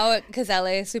 Right now, because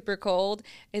LA is super cold,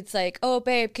 it's like, oh,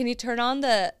 babe, can you turn on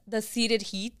the seated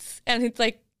heats? And it's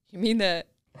like, you mean the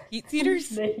heat seaters?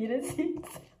 The heated seats?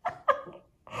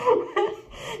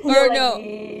 Or no.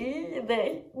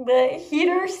 The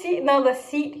heater seat? No, the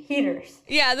seat heaters.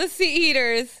 Yeah, the seat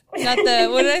heaters. Not the,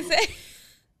 what did I say?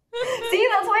 See,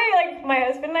 that's why, like, my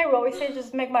husband and I will always say,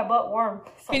 just make my butt warm.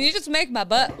 So, can you just make my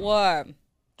butt warm?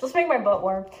 Just make my butt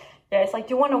warm. Yeah, it's like,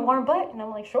 do you want a warm butt? And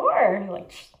I'm like, sure. And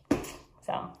like,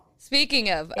 so.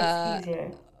 Speaking of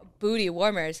booty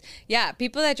warmers, yeah,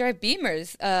 people that drive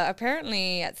Beamers,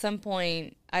 apparently at some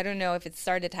point, I don't know if it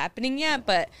started happening yet,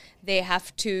 but they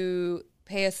have to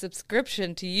pay a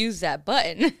subscription to use that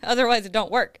button. Otherwise, it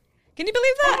don't work. Can you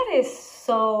believe that? That is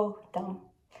so dumb.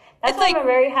 That's why I'm a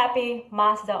very happy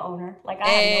Mazda owner. Like, I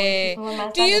have no issues with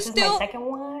Mazda. This is my second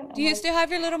one. Do you still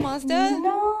have your little Mazda?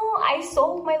 No, I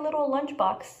sold my little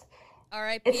lunchbox.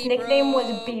 R.I.P. Its nickname was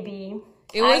BB.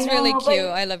 It was really cute.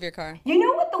 I love your car. You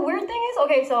know what the weird thing is?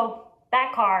 Okay, so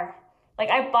that car. Like,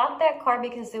 I bought that car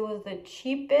because it was the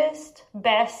cheapest,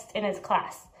 best in its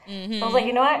class. Mm-hmm. So I was like,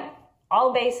 you know what?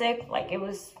 All basic, like it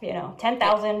was, you know,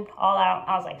 10,000 all out.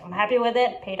 I was like, I'm happy with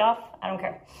it, paid off, I don't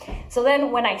care. So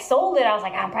then when I sold it, I was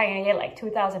like, I'm probably gonna get like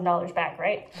 $2,000 back,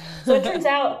 right? So it turns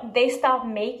out they stopped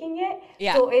making it.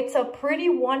 Yeah. So it's a pretty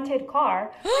wanted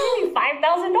car. I paid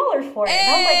 $5,000 for it. And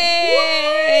I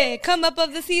was like, what? Come up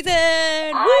of the season.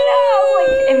 I know,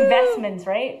 like investments,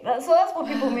 right? So that's what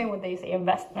people mean when they say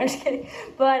investment. I'm just kidding.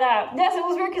 But yes, it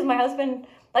was weird because my husband,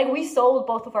 like, we sold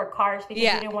both of our cars because we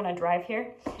didn't want to drive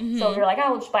here. Mm-hmm. So we were like,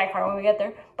 we'll just buy a car when we get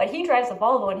there. But he drives a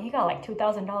Volvo, and he got, like,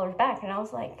 $2,000 back. And I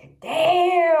was like,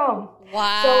 damn.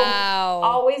 Wow. So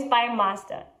always buy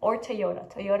Mazda or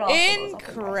Toyota. Toyota also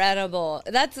incredible.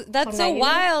 That's so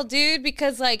wild, dude,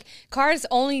 because, like, cars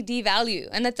only devalue.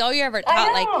 And that's all you're ever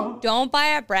taught. Like, don't buy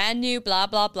a brand new blah,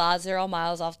 blah, blah, 0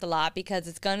 miles off the lot because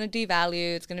it's going to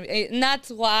devalue. It's going to be... And that's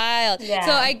wild. Yeah.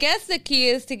 So I guess the key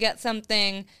is to get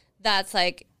something... that's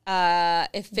like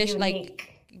efficient,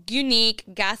 like unique,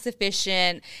 gas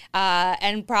efficient,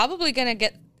 and probably gonna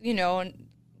get, you know,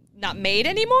 not made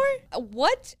anymore.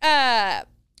 What's an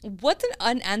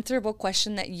unanswerable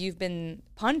question that you've been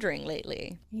pondering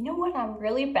lately? You know what? I'm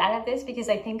really bad at this because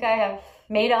I think I have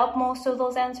made up most of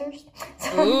those answers.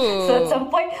 So at some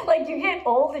point, like, you get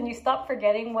old and you stop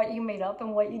forgetting what you made up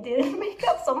and what you didn't make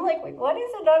up. So I'm like, wait, what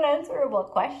is an unanswerable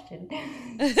question?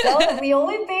 So the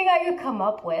only thing I could come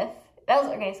up with, That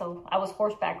was okay. So I was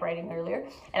horseback riding earlier,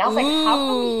 and I was like, how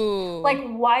come, like,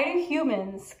 why do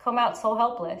humans come out so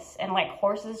helpless, and like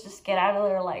horses just get out of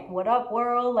there like, what up,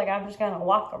 world? Like, I'm just gonna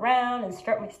walk around and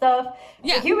strut my stuff.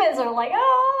 Yeah. But humans are like,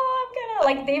 oh, I'm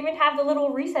gonna, like, they even have the little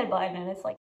reset button, and it's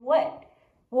like, what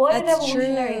an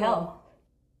evolutionary hell.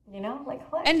 You know, like,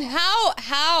 what? And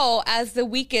how, as the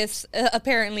weakest,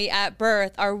 apparently at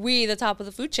birth, are we the top of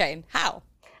the food chain? How?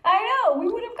 I know, we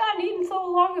would have gotten eaten so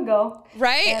long ago.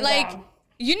 Right? And, like,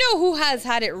 you know who has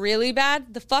had it really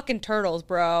bad? The fucking turtles,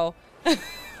 bro. The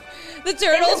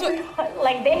turtles.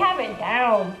 Like, they have it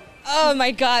down. Oh, my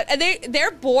God. And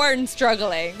they're born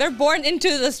struggling. They're born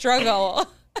into the struggle.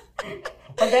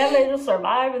 But then they just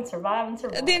survive and survive and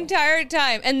survive. The entire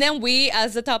time. And then we,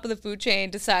 as the top of the food chain,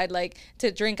 decide, like,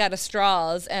 to drink out of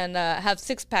straws and have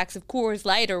 6 packs of Coors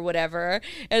Light or whatever.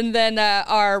 And then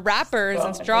our wrappers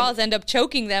and straws end up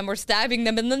choking them or stabbing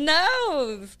them in the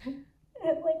nose.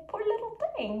 Like, poor little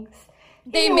things.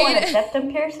 They made a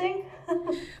septum piercing.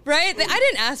 Right? I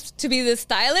didn't ask to be this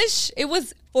stylish. It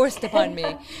was forced upon me.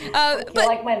 But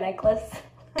like my necklace.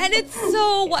 And it's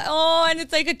and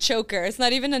it's like a choker. It's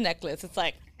not even a necklace. It's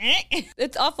like,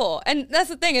 it's awful. And that's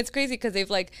the thing. It's crazy because they've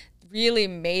like really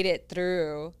made it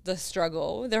through the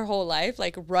struggle their whole life,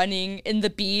 like running in the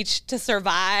beach to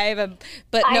survive.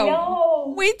 But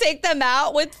no, we take them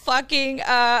out with fucking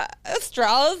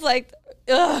straws. Like,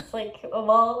 ugh. It's like, of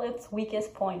all its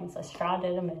weakest points, a straw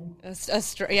did him in.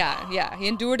 Yeah. He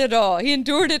endured it all.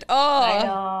 I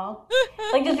know.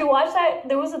 Like, did you watch that?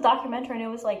 There was a documentary, and it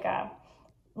was like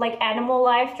animal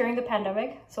life during the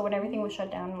pandemic. So when everything was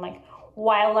shut down, like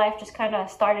wildlife just kind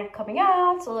of started coming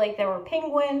out. So like there were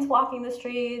penguins walking the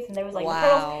streets, and there was like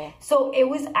turtles. So it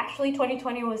was actually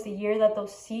 2020 was the year that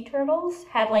those sea turtles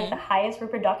had like the highest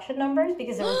reproduction numbers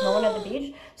because there was no one at the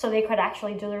beach, so they could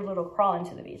actually do their little crawl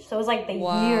into the beach. So it was like the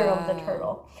year of the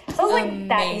turtle. So I was like,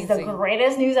 that is the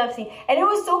greatest news I've seen, and it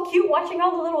was so cute watching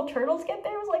all the little turtles get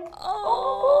there. It was like,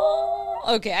 oh.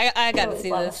 Okay, I got to see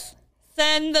this.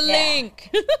 Send the link.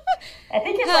 I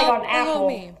think it's like on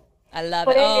Apple. I love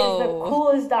it. But it is the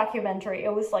coolest documentary.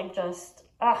 It was like just,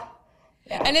 yeah,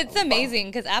 and it's amazing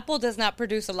because Apple does not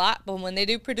produce a lot, but when they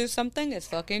do produce something, it's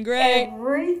fucking great.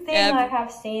 Everything I have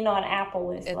seen on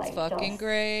Apple is it's fucking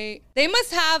great. They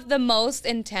must have the most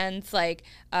intense, like,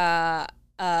 what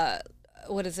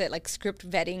is it, like script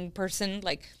vetting person,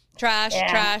 like trash.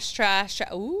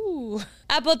 Ooh,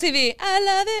 Apple TV, I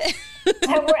love it.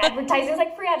 And we're advertising, it's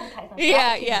like free advertising.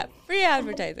 Yeah, free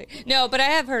advertising. No, but I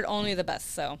have heard only the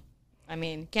best, so I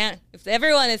mean, if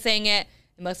everyone is saying it,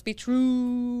 it must be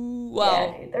true.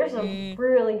 Well, yeah, there's some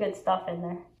really good stuff in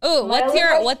there. Oh,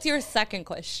 what's your second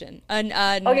question? An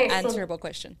unanswerable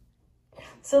question.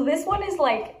 So this one is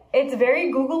like, it's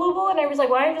very Googleable, and I was like,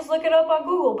 why don't I just look it up on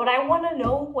Google? But I want to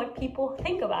know what people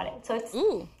think about it. So it's,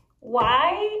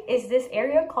 why is this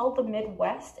area called the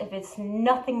Midwest if it's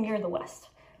nothing near the West?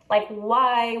 Like,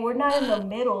 why? We're not in the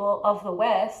middle of the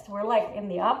West. We're like in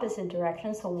the opposite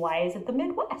direction. So why is it the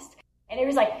Midwest? And it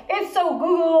was like, it's so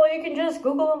Google, you can just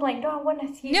Google. I'm like, no, I want to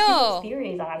see people's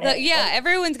theories on it.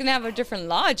 Everyone's going to have a different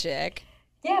logic.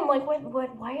 Yeah, I'm like,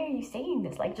 why are you saying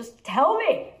this? Like, just tell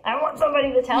me. I want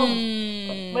somebody to tell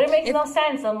me. But it makes no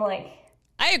sense. I'm like...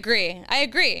 I agree. I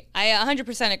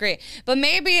 100% agree. But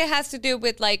maybe it has to do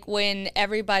with, like, when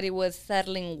everybody was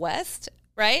settling west,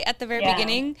 right? At the very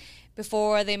beginning,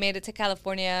 before they made it to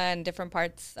California and different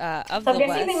parts of the West. So I'm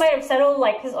guessing they might have settled,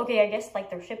 like, because, I guess, like,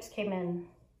 their ships came in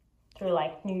through,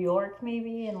 like, New York,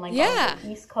 maybe, and, like, on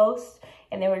the East Coast,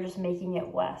 and they were just making it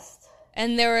west.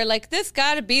 And they were like, this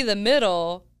got to be the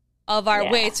middle of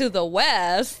our way to the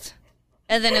West.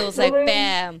 And then it was like,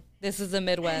 bam, this is the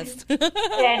Midwest.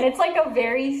 And it's like a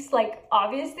very, like,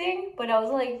 obvious thing. But I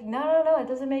was like, no, it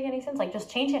doesn't make any sense. Like, just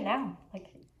change it now. Like,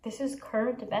 this is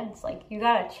current events. Like, you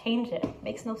got to change it. It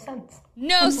makes no sense.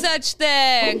 No such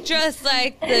thing. Just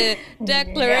like the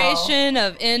Declaration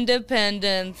of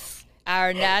Independence.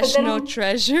 Our national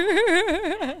treasure.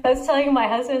 I was telling my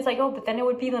husband, it's like, but then it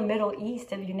would be the Middle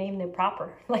East if you named it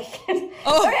proper. Like,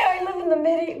 I live in the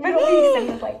Middle East. And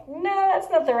it's like, no, that's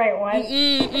not the right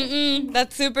one.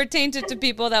 That's super tainted to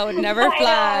people that would never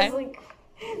fly. I was like,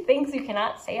 things you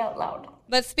cannot say out loud.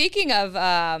 But speaking of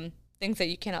things that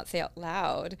you cannot say out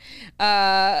loud,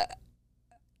 how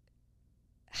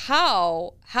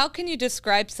can you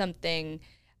describe something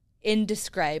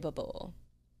indescribable?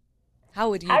 How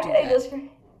would you do that?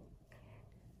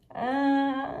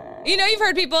 You've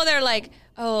heard people, they're like,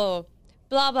 oh,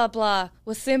 blah, blah, blah,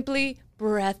 was simply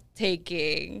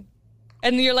breathtaking.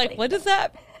 And you're like, what does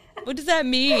that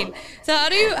mean? So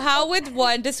how would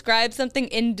one describe something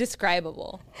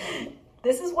indescribable?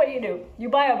 this is what you do. You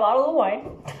buy a bottle of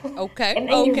wine. Okay. And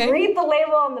then you read the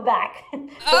label on the back.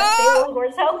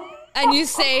 And you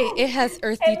say it has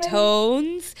earthy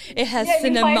tones. It has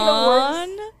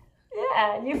cinnamon.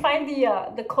 You find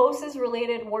the closest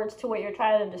related words to what you're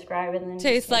trying to describe, and then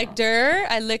tastes like dirt.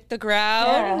 I licked the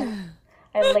ground.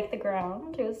 Yeah. I licked the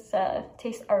ground. It was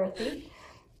tastes earthy.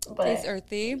 But tastes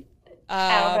earthy.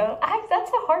 I don't know.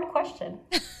 That's a hard question.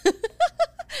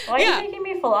 Why are you making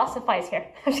me philosophize here?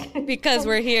 Because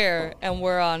we're here and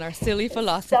we're on our silly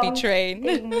philosophy train.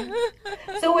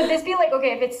 So would this be like,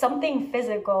 okay, if it's something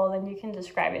physical, then you can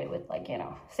describe it with like,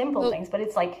 simple things. But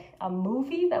it's like a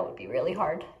movie, that would be really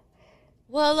hard.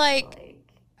 Well,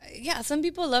 some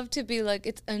people love to be like,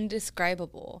 it's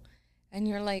undescribable. And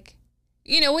you're like,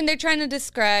 when they're trying to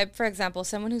describe, for example,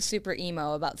 someone who's super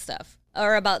emo about stuff.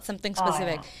 Or about something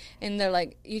specific. And they're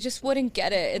like, you just wouldn't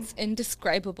get it. It's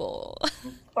indescribable.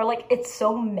 Or like, it's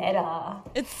so meta.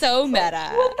 It's so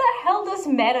meta. What the hell does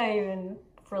meta even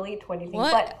relate to anything?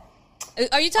 What?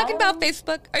 Are you talking about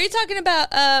Facebook? Are you talking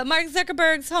about Mark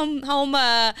Zuckerberg's home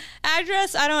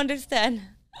address? I don't understand.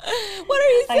 What are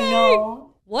you saying? I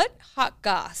know. What hot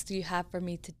goss do you have for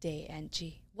me today,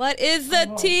 Angie? What is the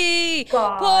tea?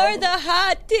 Pour the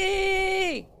hot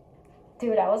tea.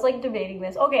 Dude, I was like debating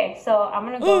this. Okay, so I'm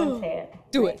going to go and say it.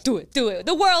 Do it.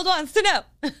 The world wants to know.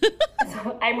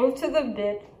 So I moved to the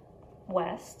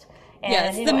Midwest.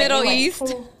 And, the Middle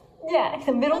East.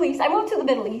 The Middle East. I moved to the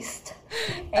Middle East.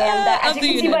 And as you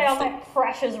can see by all my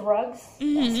precious rugs.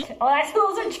 Mm-hmm.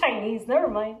 Those are Chinese. Never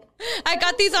mind. I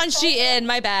got these on Shein.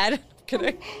 My bad.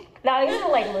 Kidding. No, these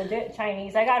are like legit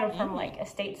Chinese. I got them from like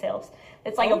estate sales.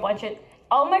 It's like a bunch of...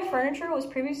 All my furniture was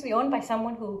previously owned by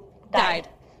someone who died.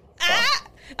 So,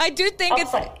 I do think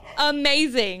it's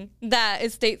amazing that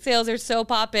estate sales are so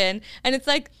poppin'. And it's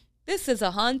like, this is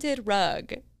a haunted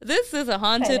rug. This is a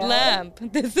haunted lamp.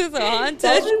 This is a haunted...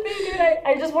 That's the thing, dude.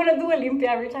 I just want to do a limpia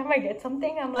every time I get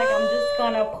something. I'm like, I'm just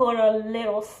going to put a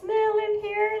little smell in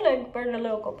here, like burn a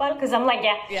little copal. Because I'm like,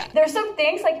 there's some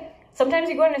things, like, sometimes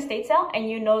you go in a estate sale and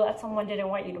you know that someone didn't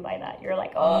want you to buy that. You're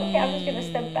like, oh, okay, I'm just going to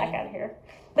step back out of here.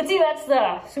 But see, that's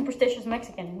the superstitious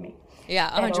Mexican in me. Yeah,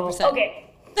 100%. Okay.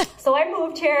 So I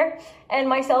moved here, and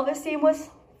my self-esteem was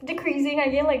decreasing. I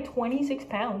gained like 26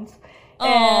 pounds.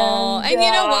 And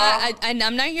you know what?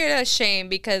 I'm not here to shame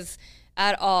because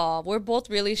at all. We're both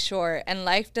really short, and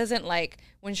life doesn't like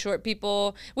when short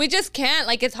people, we just can't.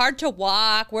 Like, it's hard to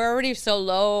walk. We're already so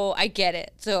low. I get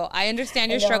it. So I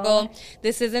understand your struggle.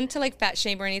 This isn't to like fat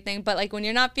shame or anything, but like when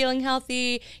you're not feeling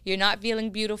healthy, you're not feeling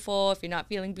beautiful. If you're not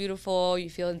feeling beautiful, you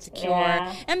feel insecure,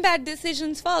 and bad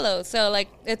decisions follow. So like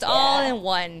it's all in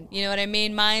one. You know what I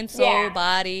mean? Mind, soul,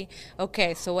 body.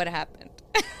 Okay, so what happened?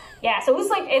 Yeah, so it was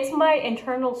like, it's my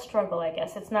internal struggle, I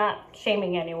guess. It's not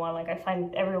shaming anyone. Like, I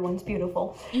find everyone's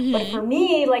beautiful. Mm-hmm. But for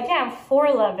me, like, I'm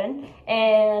 4'11",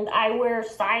 and I wear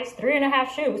size 3.5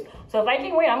 shoes. So if I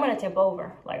gain weight, I'm going to tip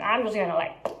over. Like, I'm just going to,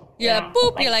 like...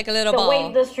 boop, you're like a little ball. The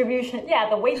weight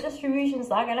distribution is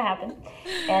not going to happen.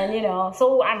 And,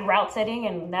 so I'm route setting,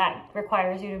 and that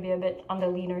requires you to be a bit on the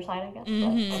leaner side, I guess.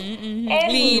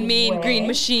 Lean, mean, green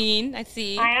machine. I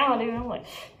see. I know, dude. I'm like...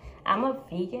 I'm a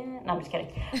vegan. No, I'm just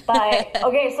kidding. But,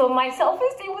 okay, so my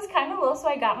self-esteem was kind of low, so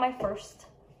I got my first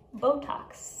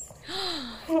Botox.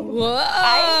 Whoa!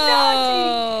 I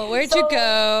know. Where'd you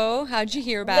go? How'd you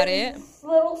hear about it? This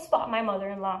little spot, my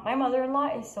mother-in-law. My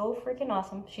mother-in-law is so freaking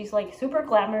awesome. She's, like, super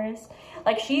glamorous.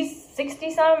 Like, she's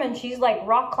 60-some, and she's, like,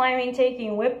 rock climbing,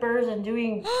 taking whippers, and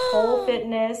doing full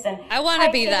fitness. And I want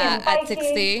to be that at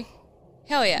 60.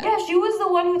 Hell yeah. Yeah, she was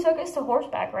the one who took us to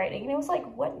horseback riding. And it was like,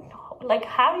 what? Like,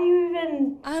 how do you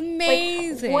even...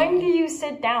 Amazing. Like, when do you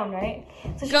sit down, right?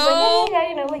 So she's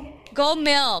like, go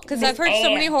mill. Because I've heard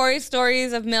so many horror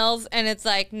stories of mills, and it's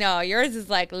like, no, yours is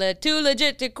like too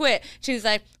legit to quit. She's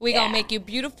like, we gonna make you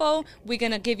beautiful. We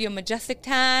gonna give you a majestic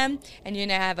time, and you're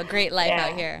gonna have a great life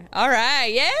out here. All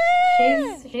right,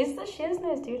 She's the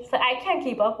shizness, dude. So I can't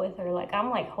keep up with her. Like,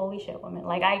 I'm like, holy shit, woman.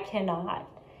 Like, I cannot...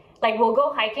 Like, we'll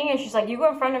go hiking, and she's like, you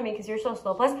go in front of me because you're so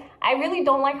slow. Plus, I really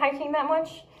don't like hiking that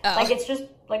much. Oh. Like, it's just,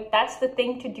 like, that's the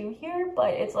thing to do here.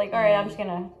 But it's like, all right, I'm just going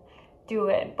to do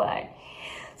it. But,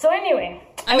 so anyway.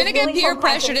 I'm going to get peer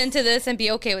pressured into this and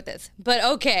be okay with this. But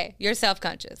okay, you're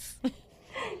self-conscious.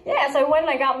 Yeah, so I went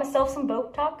and I got myself some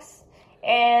Botox.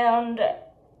 And...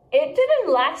 it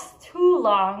didn't last too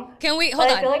long. Can we, hold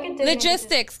on, I feel like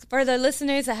logistics for the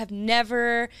listeners that have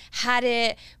never had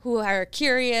it, who are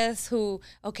curious,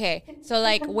 okay, so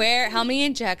like how many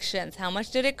injections, how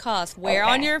much did it cost, where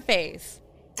on your face?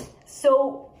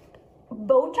 So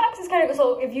Botox is kind of,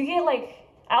 so if you get like,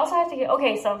 I also have to get,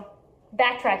 so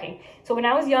backtracking. So when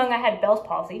I was young, I had Bell's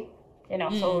palsy. you know,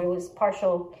 so it was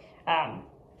partial, I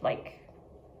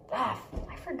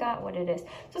forgot what it is.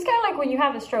 So it's kind of like when you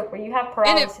have a stroke where you have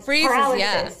paralysis. And it freezes,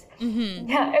 paralysis.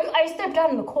 Yeah, I stepped out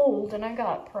in the cold and I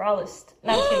got paralysis.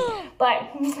 No, I'm kidding.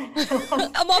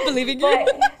 But I'm not believing you.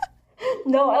 but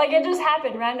no, like it just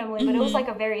happened randomly, but it was like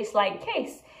a very slight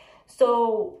case.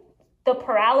 So the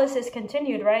paralysis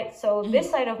continued, right? So this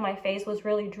side of my face was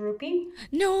really droopy.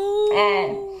 No.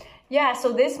 And yeah,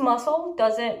 so this muscle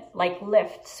doesn't like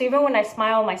lift. So even when I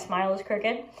smile, my smile is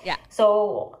crooked. Yeah.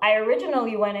 So I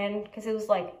originally went in because it was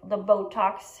like the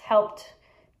Botox helped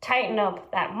tighten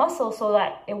up that muscle so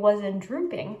that it wasn't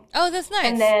drooping. Oh, that's nice.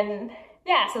 And then,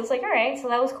 yeah, so it's like, all right, so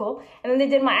that was cool. And then they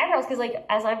did my eyebrows because like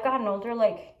as I've gotten older,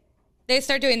 like they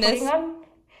start doing this.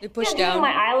 They push down.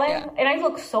 My eyelid, and I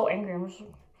look so angry.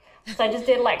 So I just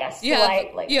did like a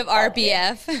slight, you have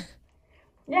RBF.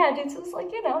 Yeah, dude, so it's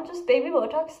like, you know, just baby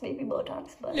Botox.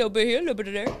 But a little bit here, a little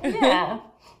bit there. Yeah.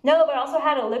 No, but I also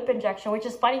had a lip injection, which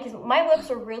is funny because my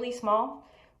lips are really small.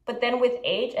 But then with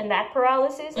age and that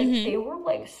paralysis, like they were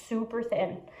like super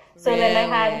thin. So then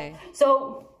I had,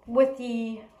 so with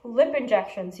the lip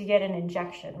injections, you get an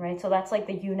injection, right? So that's like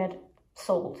the unit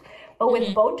sold. But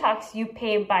with Botox, you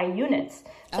pay by units.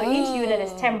 So each unit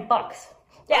is $10.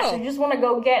 Yeah, so you just want to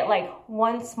go get like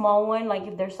one small one. Like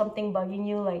if there's something bugging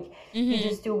you, like you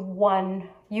just do one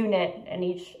unit in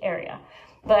each area.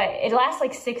 But it lasts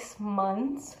like 6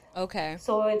 months. Okay.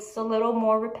 So it's a little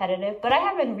more repetitive. But I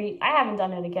haven't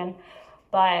done it again.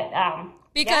 But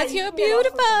because you're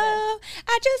beautiful.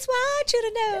 I just want you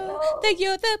to know that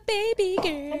you're the baby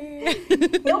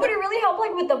girl. No, but it really helped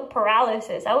like with the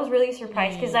paralysis. I was really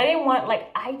surprised because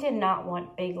I did not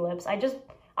want big lips. I just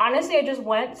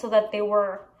went so that they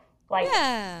were like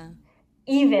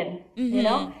even, you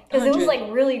know, because it was like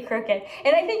really crooked.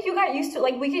 And I think you got used to,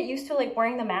 like, we get used to like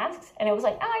wearing the masks and it was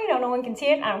like, you know, no one can see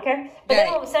it. I don't care. But then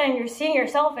all of a sudden you're seeing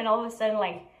yourself and all of a sudden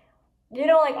like, you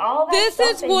know, like all that this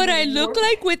is what I look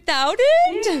like without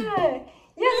it? Yeah.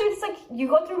 Yeah, it's like you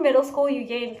go through middle school, you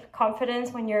gain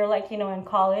confidence when you're like, you know, in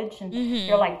college and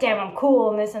you're like, damn, I'm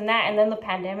cool and this and that. And then the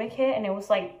pandemic hit and it was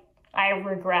like, I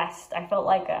regressed. I felt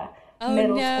like a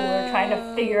middle schooler trying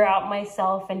to figure out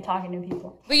myself and talking to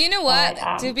people. But you know what?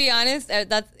 To be honest,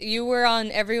 you were on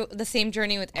the same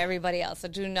journey with everybody else, so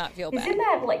do not feel bad. Isn't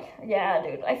that like, yeah,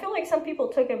 dude. I feel like some people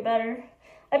took it better.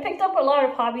 I picked up a lot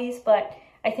of hobbies, but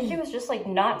I think it was just like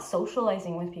not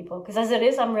socializing with people. Because as it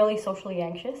is, I'm really socially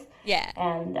anxious. Yeah.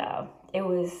 And it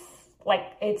was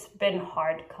like, it's been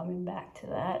hard coming back to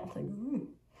that. It's like,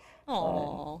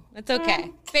 oh, it's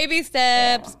okay. Baby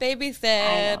steps, baby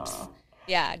steps.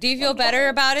 Yeah. Do you feel better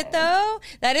about it though?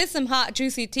 That is some hot,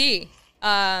 juicy tea.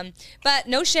 But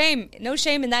no shame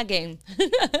in that game.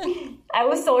 I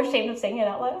was so ashamed of saying it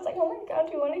out loud. I was like, oh my God,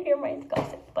 do you want to hear my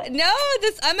gossip? But no,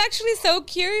 I'm actually so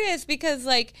curious because,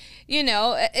 like, you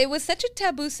know, it was such a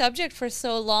taboo subject for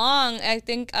so long. I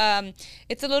think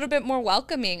it's a little bit more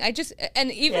welcoming.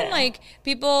 Like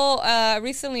people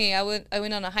recently, I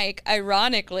went on a hike,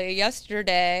 ironically,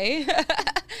 yesterday.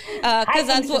 Because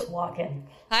that's what walking.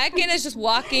 Hiking is just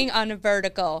walking on a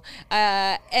vertical.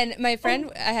 And my friend,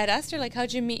 I had asked her, like,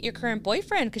 how'd you meet your current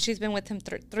boyfriend? Because she's been with him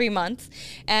 3 months.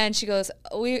 And she goes,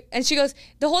 the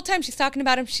whole time she's talking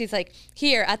about him, she's like,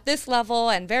 here, at this level,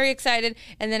 and very excited.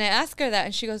 And then I ask her that,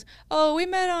 and she goes, oh, we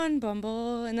met on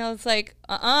Bumble. And I was like,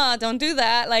 don't do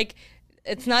that. Like,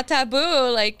 it's not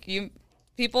taboo. Like, a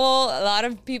lot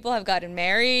of people have gotten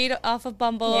married off of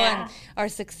Bumble and are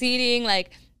succeeding.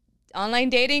 Like, online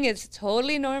dating is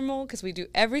totally normal because we do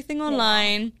everything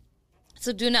online. Yeah.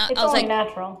 So do not. It's only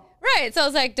natural. Right. So I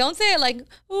was like, don't say it like,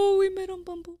 oh, we met on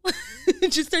Bumble.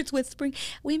 It just starts whispering,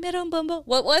 we met on Bumble.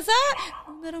 What was that?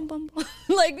 We met on Bumble.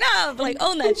 Like, no, like,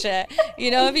 own that shit. You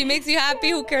know, if he makes you happy,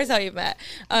 who cares how you met?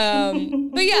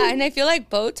 But yeah, and I feel like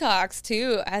Botox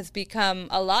too has become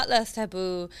a lot less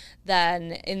taboo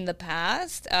than in the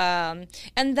past. And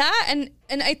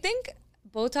I think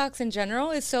Botox in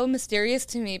general is so mysterious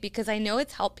to me because I know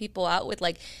it's helped people out with,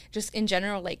 like, just in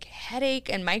general, like, headache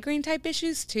and migraine type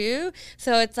issues too.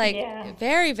 So it's like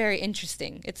very, very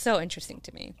interesting. It's so interesting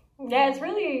to me. Yeah, it's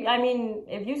really, I mean,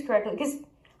 if used correctly, because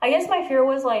I guess my fear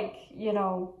was like, you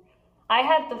know, I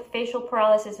had the facial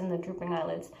paralysis and the drooping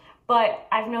eyelids. But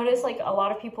I've noticed, like, a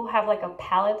lot of people have, like, a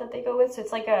palette that they go with. So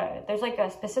it's like there's, like,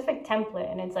 a specific template.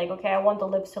 And it's like, okay, I want the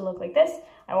lips to look like this.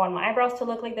 I want my eyebrows to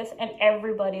look like this. And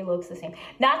everybody looks the same.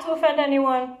 Not to offend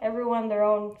anyone. Everyone, their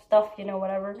own stuff, you know,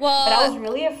 whatever. Well, but I was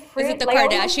really afraid. Is it the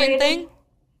Kardashian thing?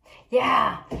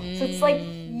 Yeah. So it's like,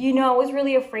 you know, I was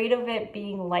really afraid of it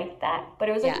being like that. But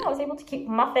it was like, I was able to keep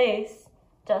my face,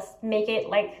 just make it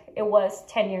like it was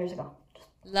 10 years ago.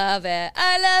 Love it.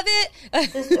 I love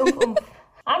it. Just oomph, oomph.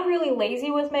 I'm really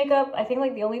lazy with makeup. I think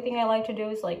like the only thing I like to do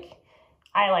is like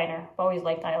eyeliner. I've always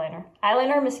liked eyeliner.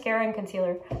 Eyeliner, mascara, and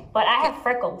concealer. But I have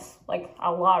freckles, like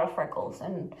a lot of freckles.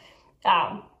 And,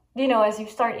 you know, as you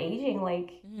start aging,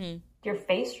 like your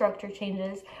face structure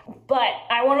changes. But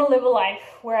I want to live a life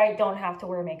where I don't have to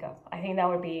wear makeup. I think that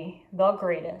would be the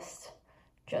greatest.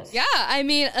 Yeah, I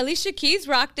mean, Alicia Keys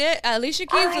rocked it. Alicia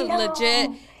Keys is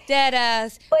legit, dead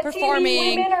ass, performing.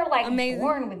 See, women are like amazing.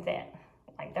 Born with it.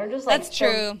 Like they're just like that's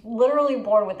true. Literally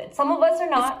born with it. Some of us are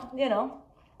not, you know.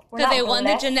 Because they won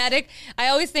the genetic. I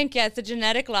always think, yeah, it's a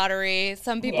genetic lottery.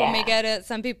 Some people may get it,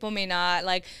 some people may not.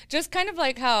 Like, just kind of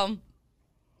like how,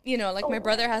 you know, like my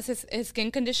brother has his skin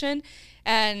condition,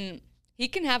 and he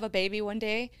can have a baby one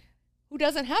day who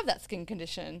doesn't have that skin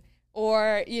condition.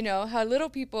 Or, you know, how little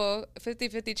people,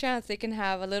 50-50 chance, they can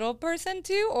have a little person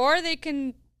too, or they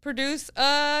can produce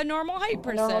a normal height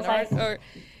person. Or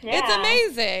it's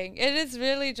amazing. It is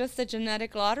really just a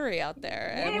genetic lottery out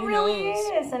there. Yeah, it really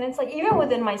is. And it's like, even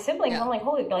within my siblings, I'm like,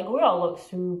 holy, like, we all look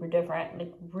super different.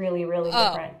 Like, really, really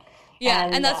different.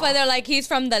 Yeah, and that's why they're like, he's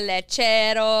from the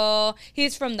lechero,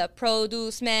 he's from the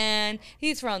produce man,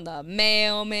 he's from the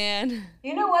mailman.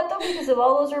 You know what, though? Because of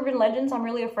all those urban legends, I'm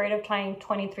really afraid of trying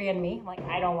 23andMe. Like,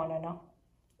 I don't want to know.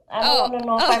 I don't want to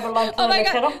know if I belong to the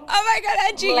lechero. Oh my God,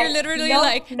 Angie, like, you're literally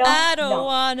I don't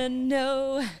want to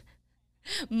know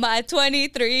my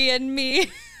 23andMe.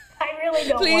 I really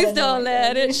don't. Please don't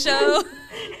let it show.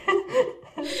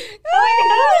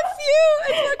 Oh, it's you.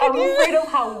 It's I'm afraid of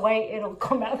how white it'll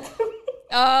come out to me.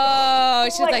 Oh,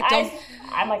 she's like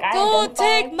don't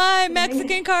take my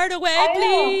Mexican card away,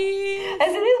 please.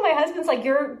 As it is, my husband's like,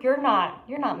 you're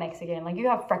not Mexican. Like, you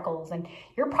have freckles and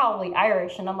you're probably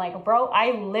Irish. And I'm like, bro,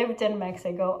 I lived in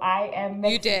Mexico. I am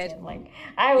Mexican. You did. Like,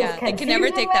 I was they can never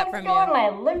take that from you. And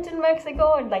I lived in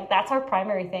Mexico, and like that's our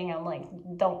primary thing. I'm like,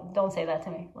 don't say that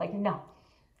to me. Like, no.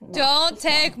 Don't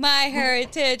take my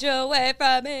heritage away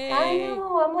from me. I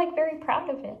know. I'm like very proud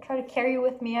of it. Try to carry it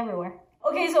with me everywhere.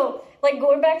 Okay, so like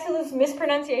going back to those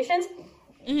mispronunciations,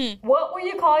 what would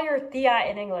you call your tia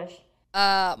in English?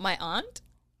 My aunt.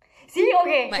 See,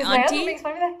 okay, my husband makes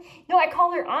fun of that. No, I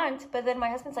call her aunt, but then my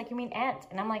husband's like, you mean aunt?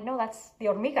 And I'm like, no, that's the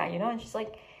hormiga, you know? And she's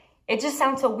like, it just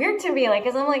sounds so weird to me, like,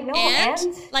 because I'm like, no,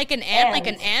 aunt? Like an ant? Like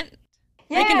an ant?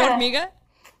 Yeah. Like an hormiga?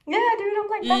 Yeah, dude, I'm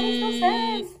like, that makes no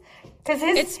sense.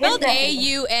 It's spelled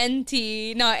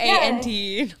A-U-N-T, not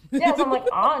A-N-T. Yeah, so I'm like,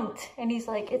 aunt. And he's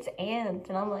like, it's aunt.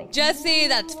 And I'm like, Jesse,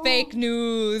 that's fake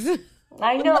news.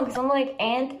 I know, because I'm like,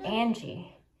 Aunt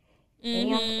Angie.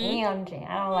 Aunt Angie.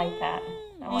 I don't like that.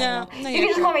 No, you can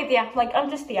just call me tia. Like,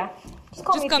 I'm just tia. Just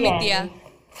call me tia.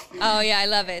 Oh, yeah, I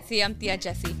love it. See, I'm Tia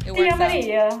Jessie. It Tia works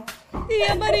Maria. out.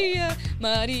 Tia Maria.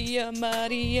 Maria,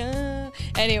 Maria.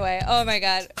 Anyway, oh my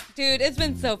God. Dude, it's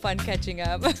been so fun catching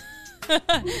up.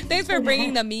 Thanks for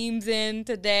bringing the memes in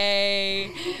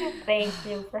today. Thank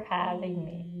you for having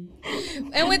me.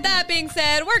 And with that being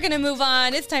said, we're going to move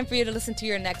on. It's time for you to listen to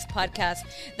your next podcast.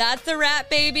 That's a wrap,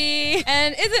 baby.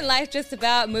 And isn't life just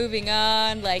about moving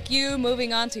on? Like you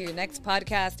moving on to your next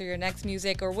podcast or your next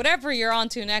music or whatever you're on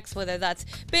to next, whether that's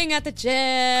being at the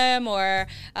gym or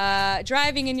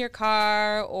driving in your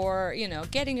car or, you know,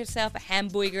 getting yourself a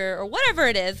hamburger or whatever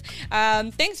it is.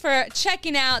 Thanks for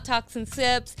checking out Talks and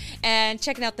Sips and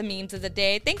checking out the memes of the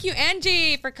day. Thank you,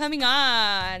 Angie, for coming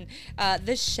on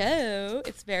the show.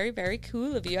 It's very, very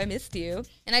cool of you. I missed you.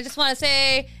 And I just want to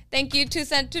say thank you to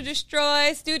Sent to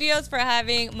Destroy Studios for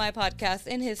having my podcast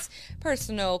in his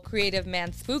personal creative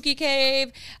man spooky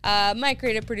cave. My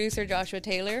creative producer, Joshua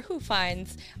Taylor, who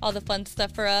finds all the fun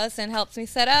stuff for us and helps me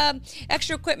set up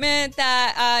extra equipment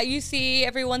that you see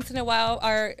every once in a while.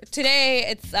 Today,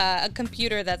 it's a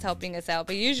computer that's helping us out,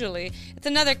 but usually it's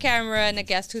another camera and a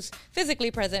guest who's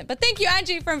physically present. But thank you,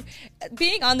 Angie, for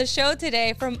being on the show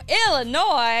today from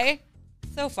Illinois.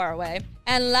 So far away.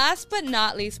 And last but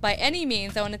not least, by any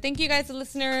means, I want to thank you guys, the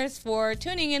listeners, for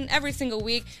tuning in every single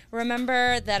week.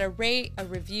 Remember that a rate, a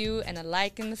review, and a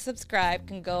like and a subscribe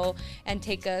can go and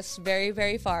take us very,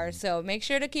 very far. So make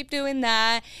sure to keep doing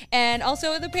that. And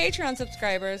also the Patreon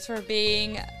subscribers for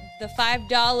being the $5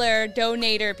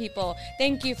 donator people.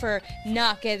 Thank you for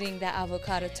not getting the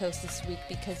avocado toast this week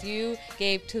because you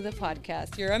gave to the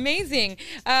podcast. You're amazing.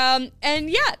 And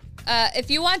yeah, if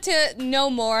you want to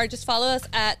know more, just follow us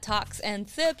at Talks and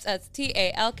Sips. That's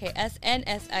TALKSNSIPS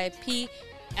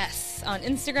on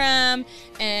Instagram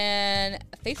and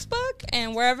Facebook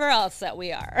and wherever else that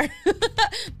we are.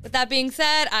 With that being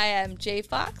said, I am J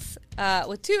Fox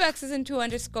with 2 X's and 2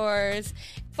 underscores.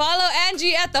 Follow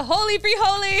Angie at the Holy Free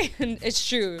Holy. It's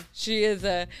true. She's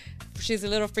a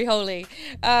little free holy.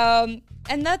 And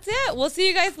that's it. We'll see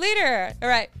you guys later. All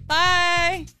right.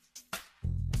 Bye.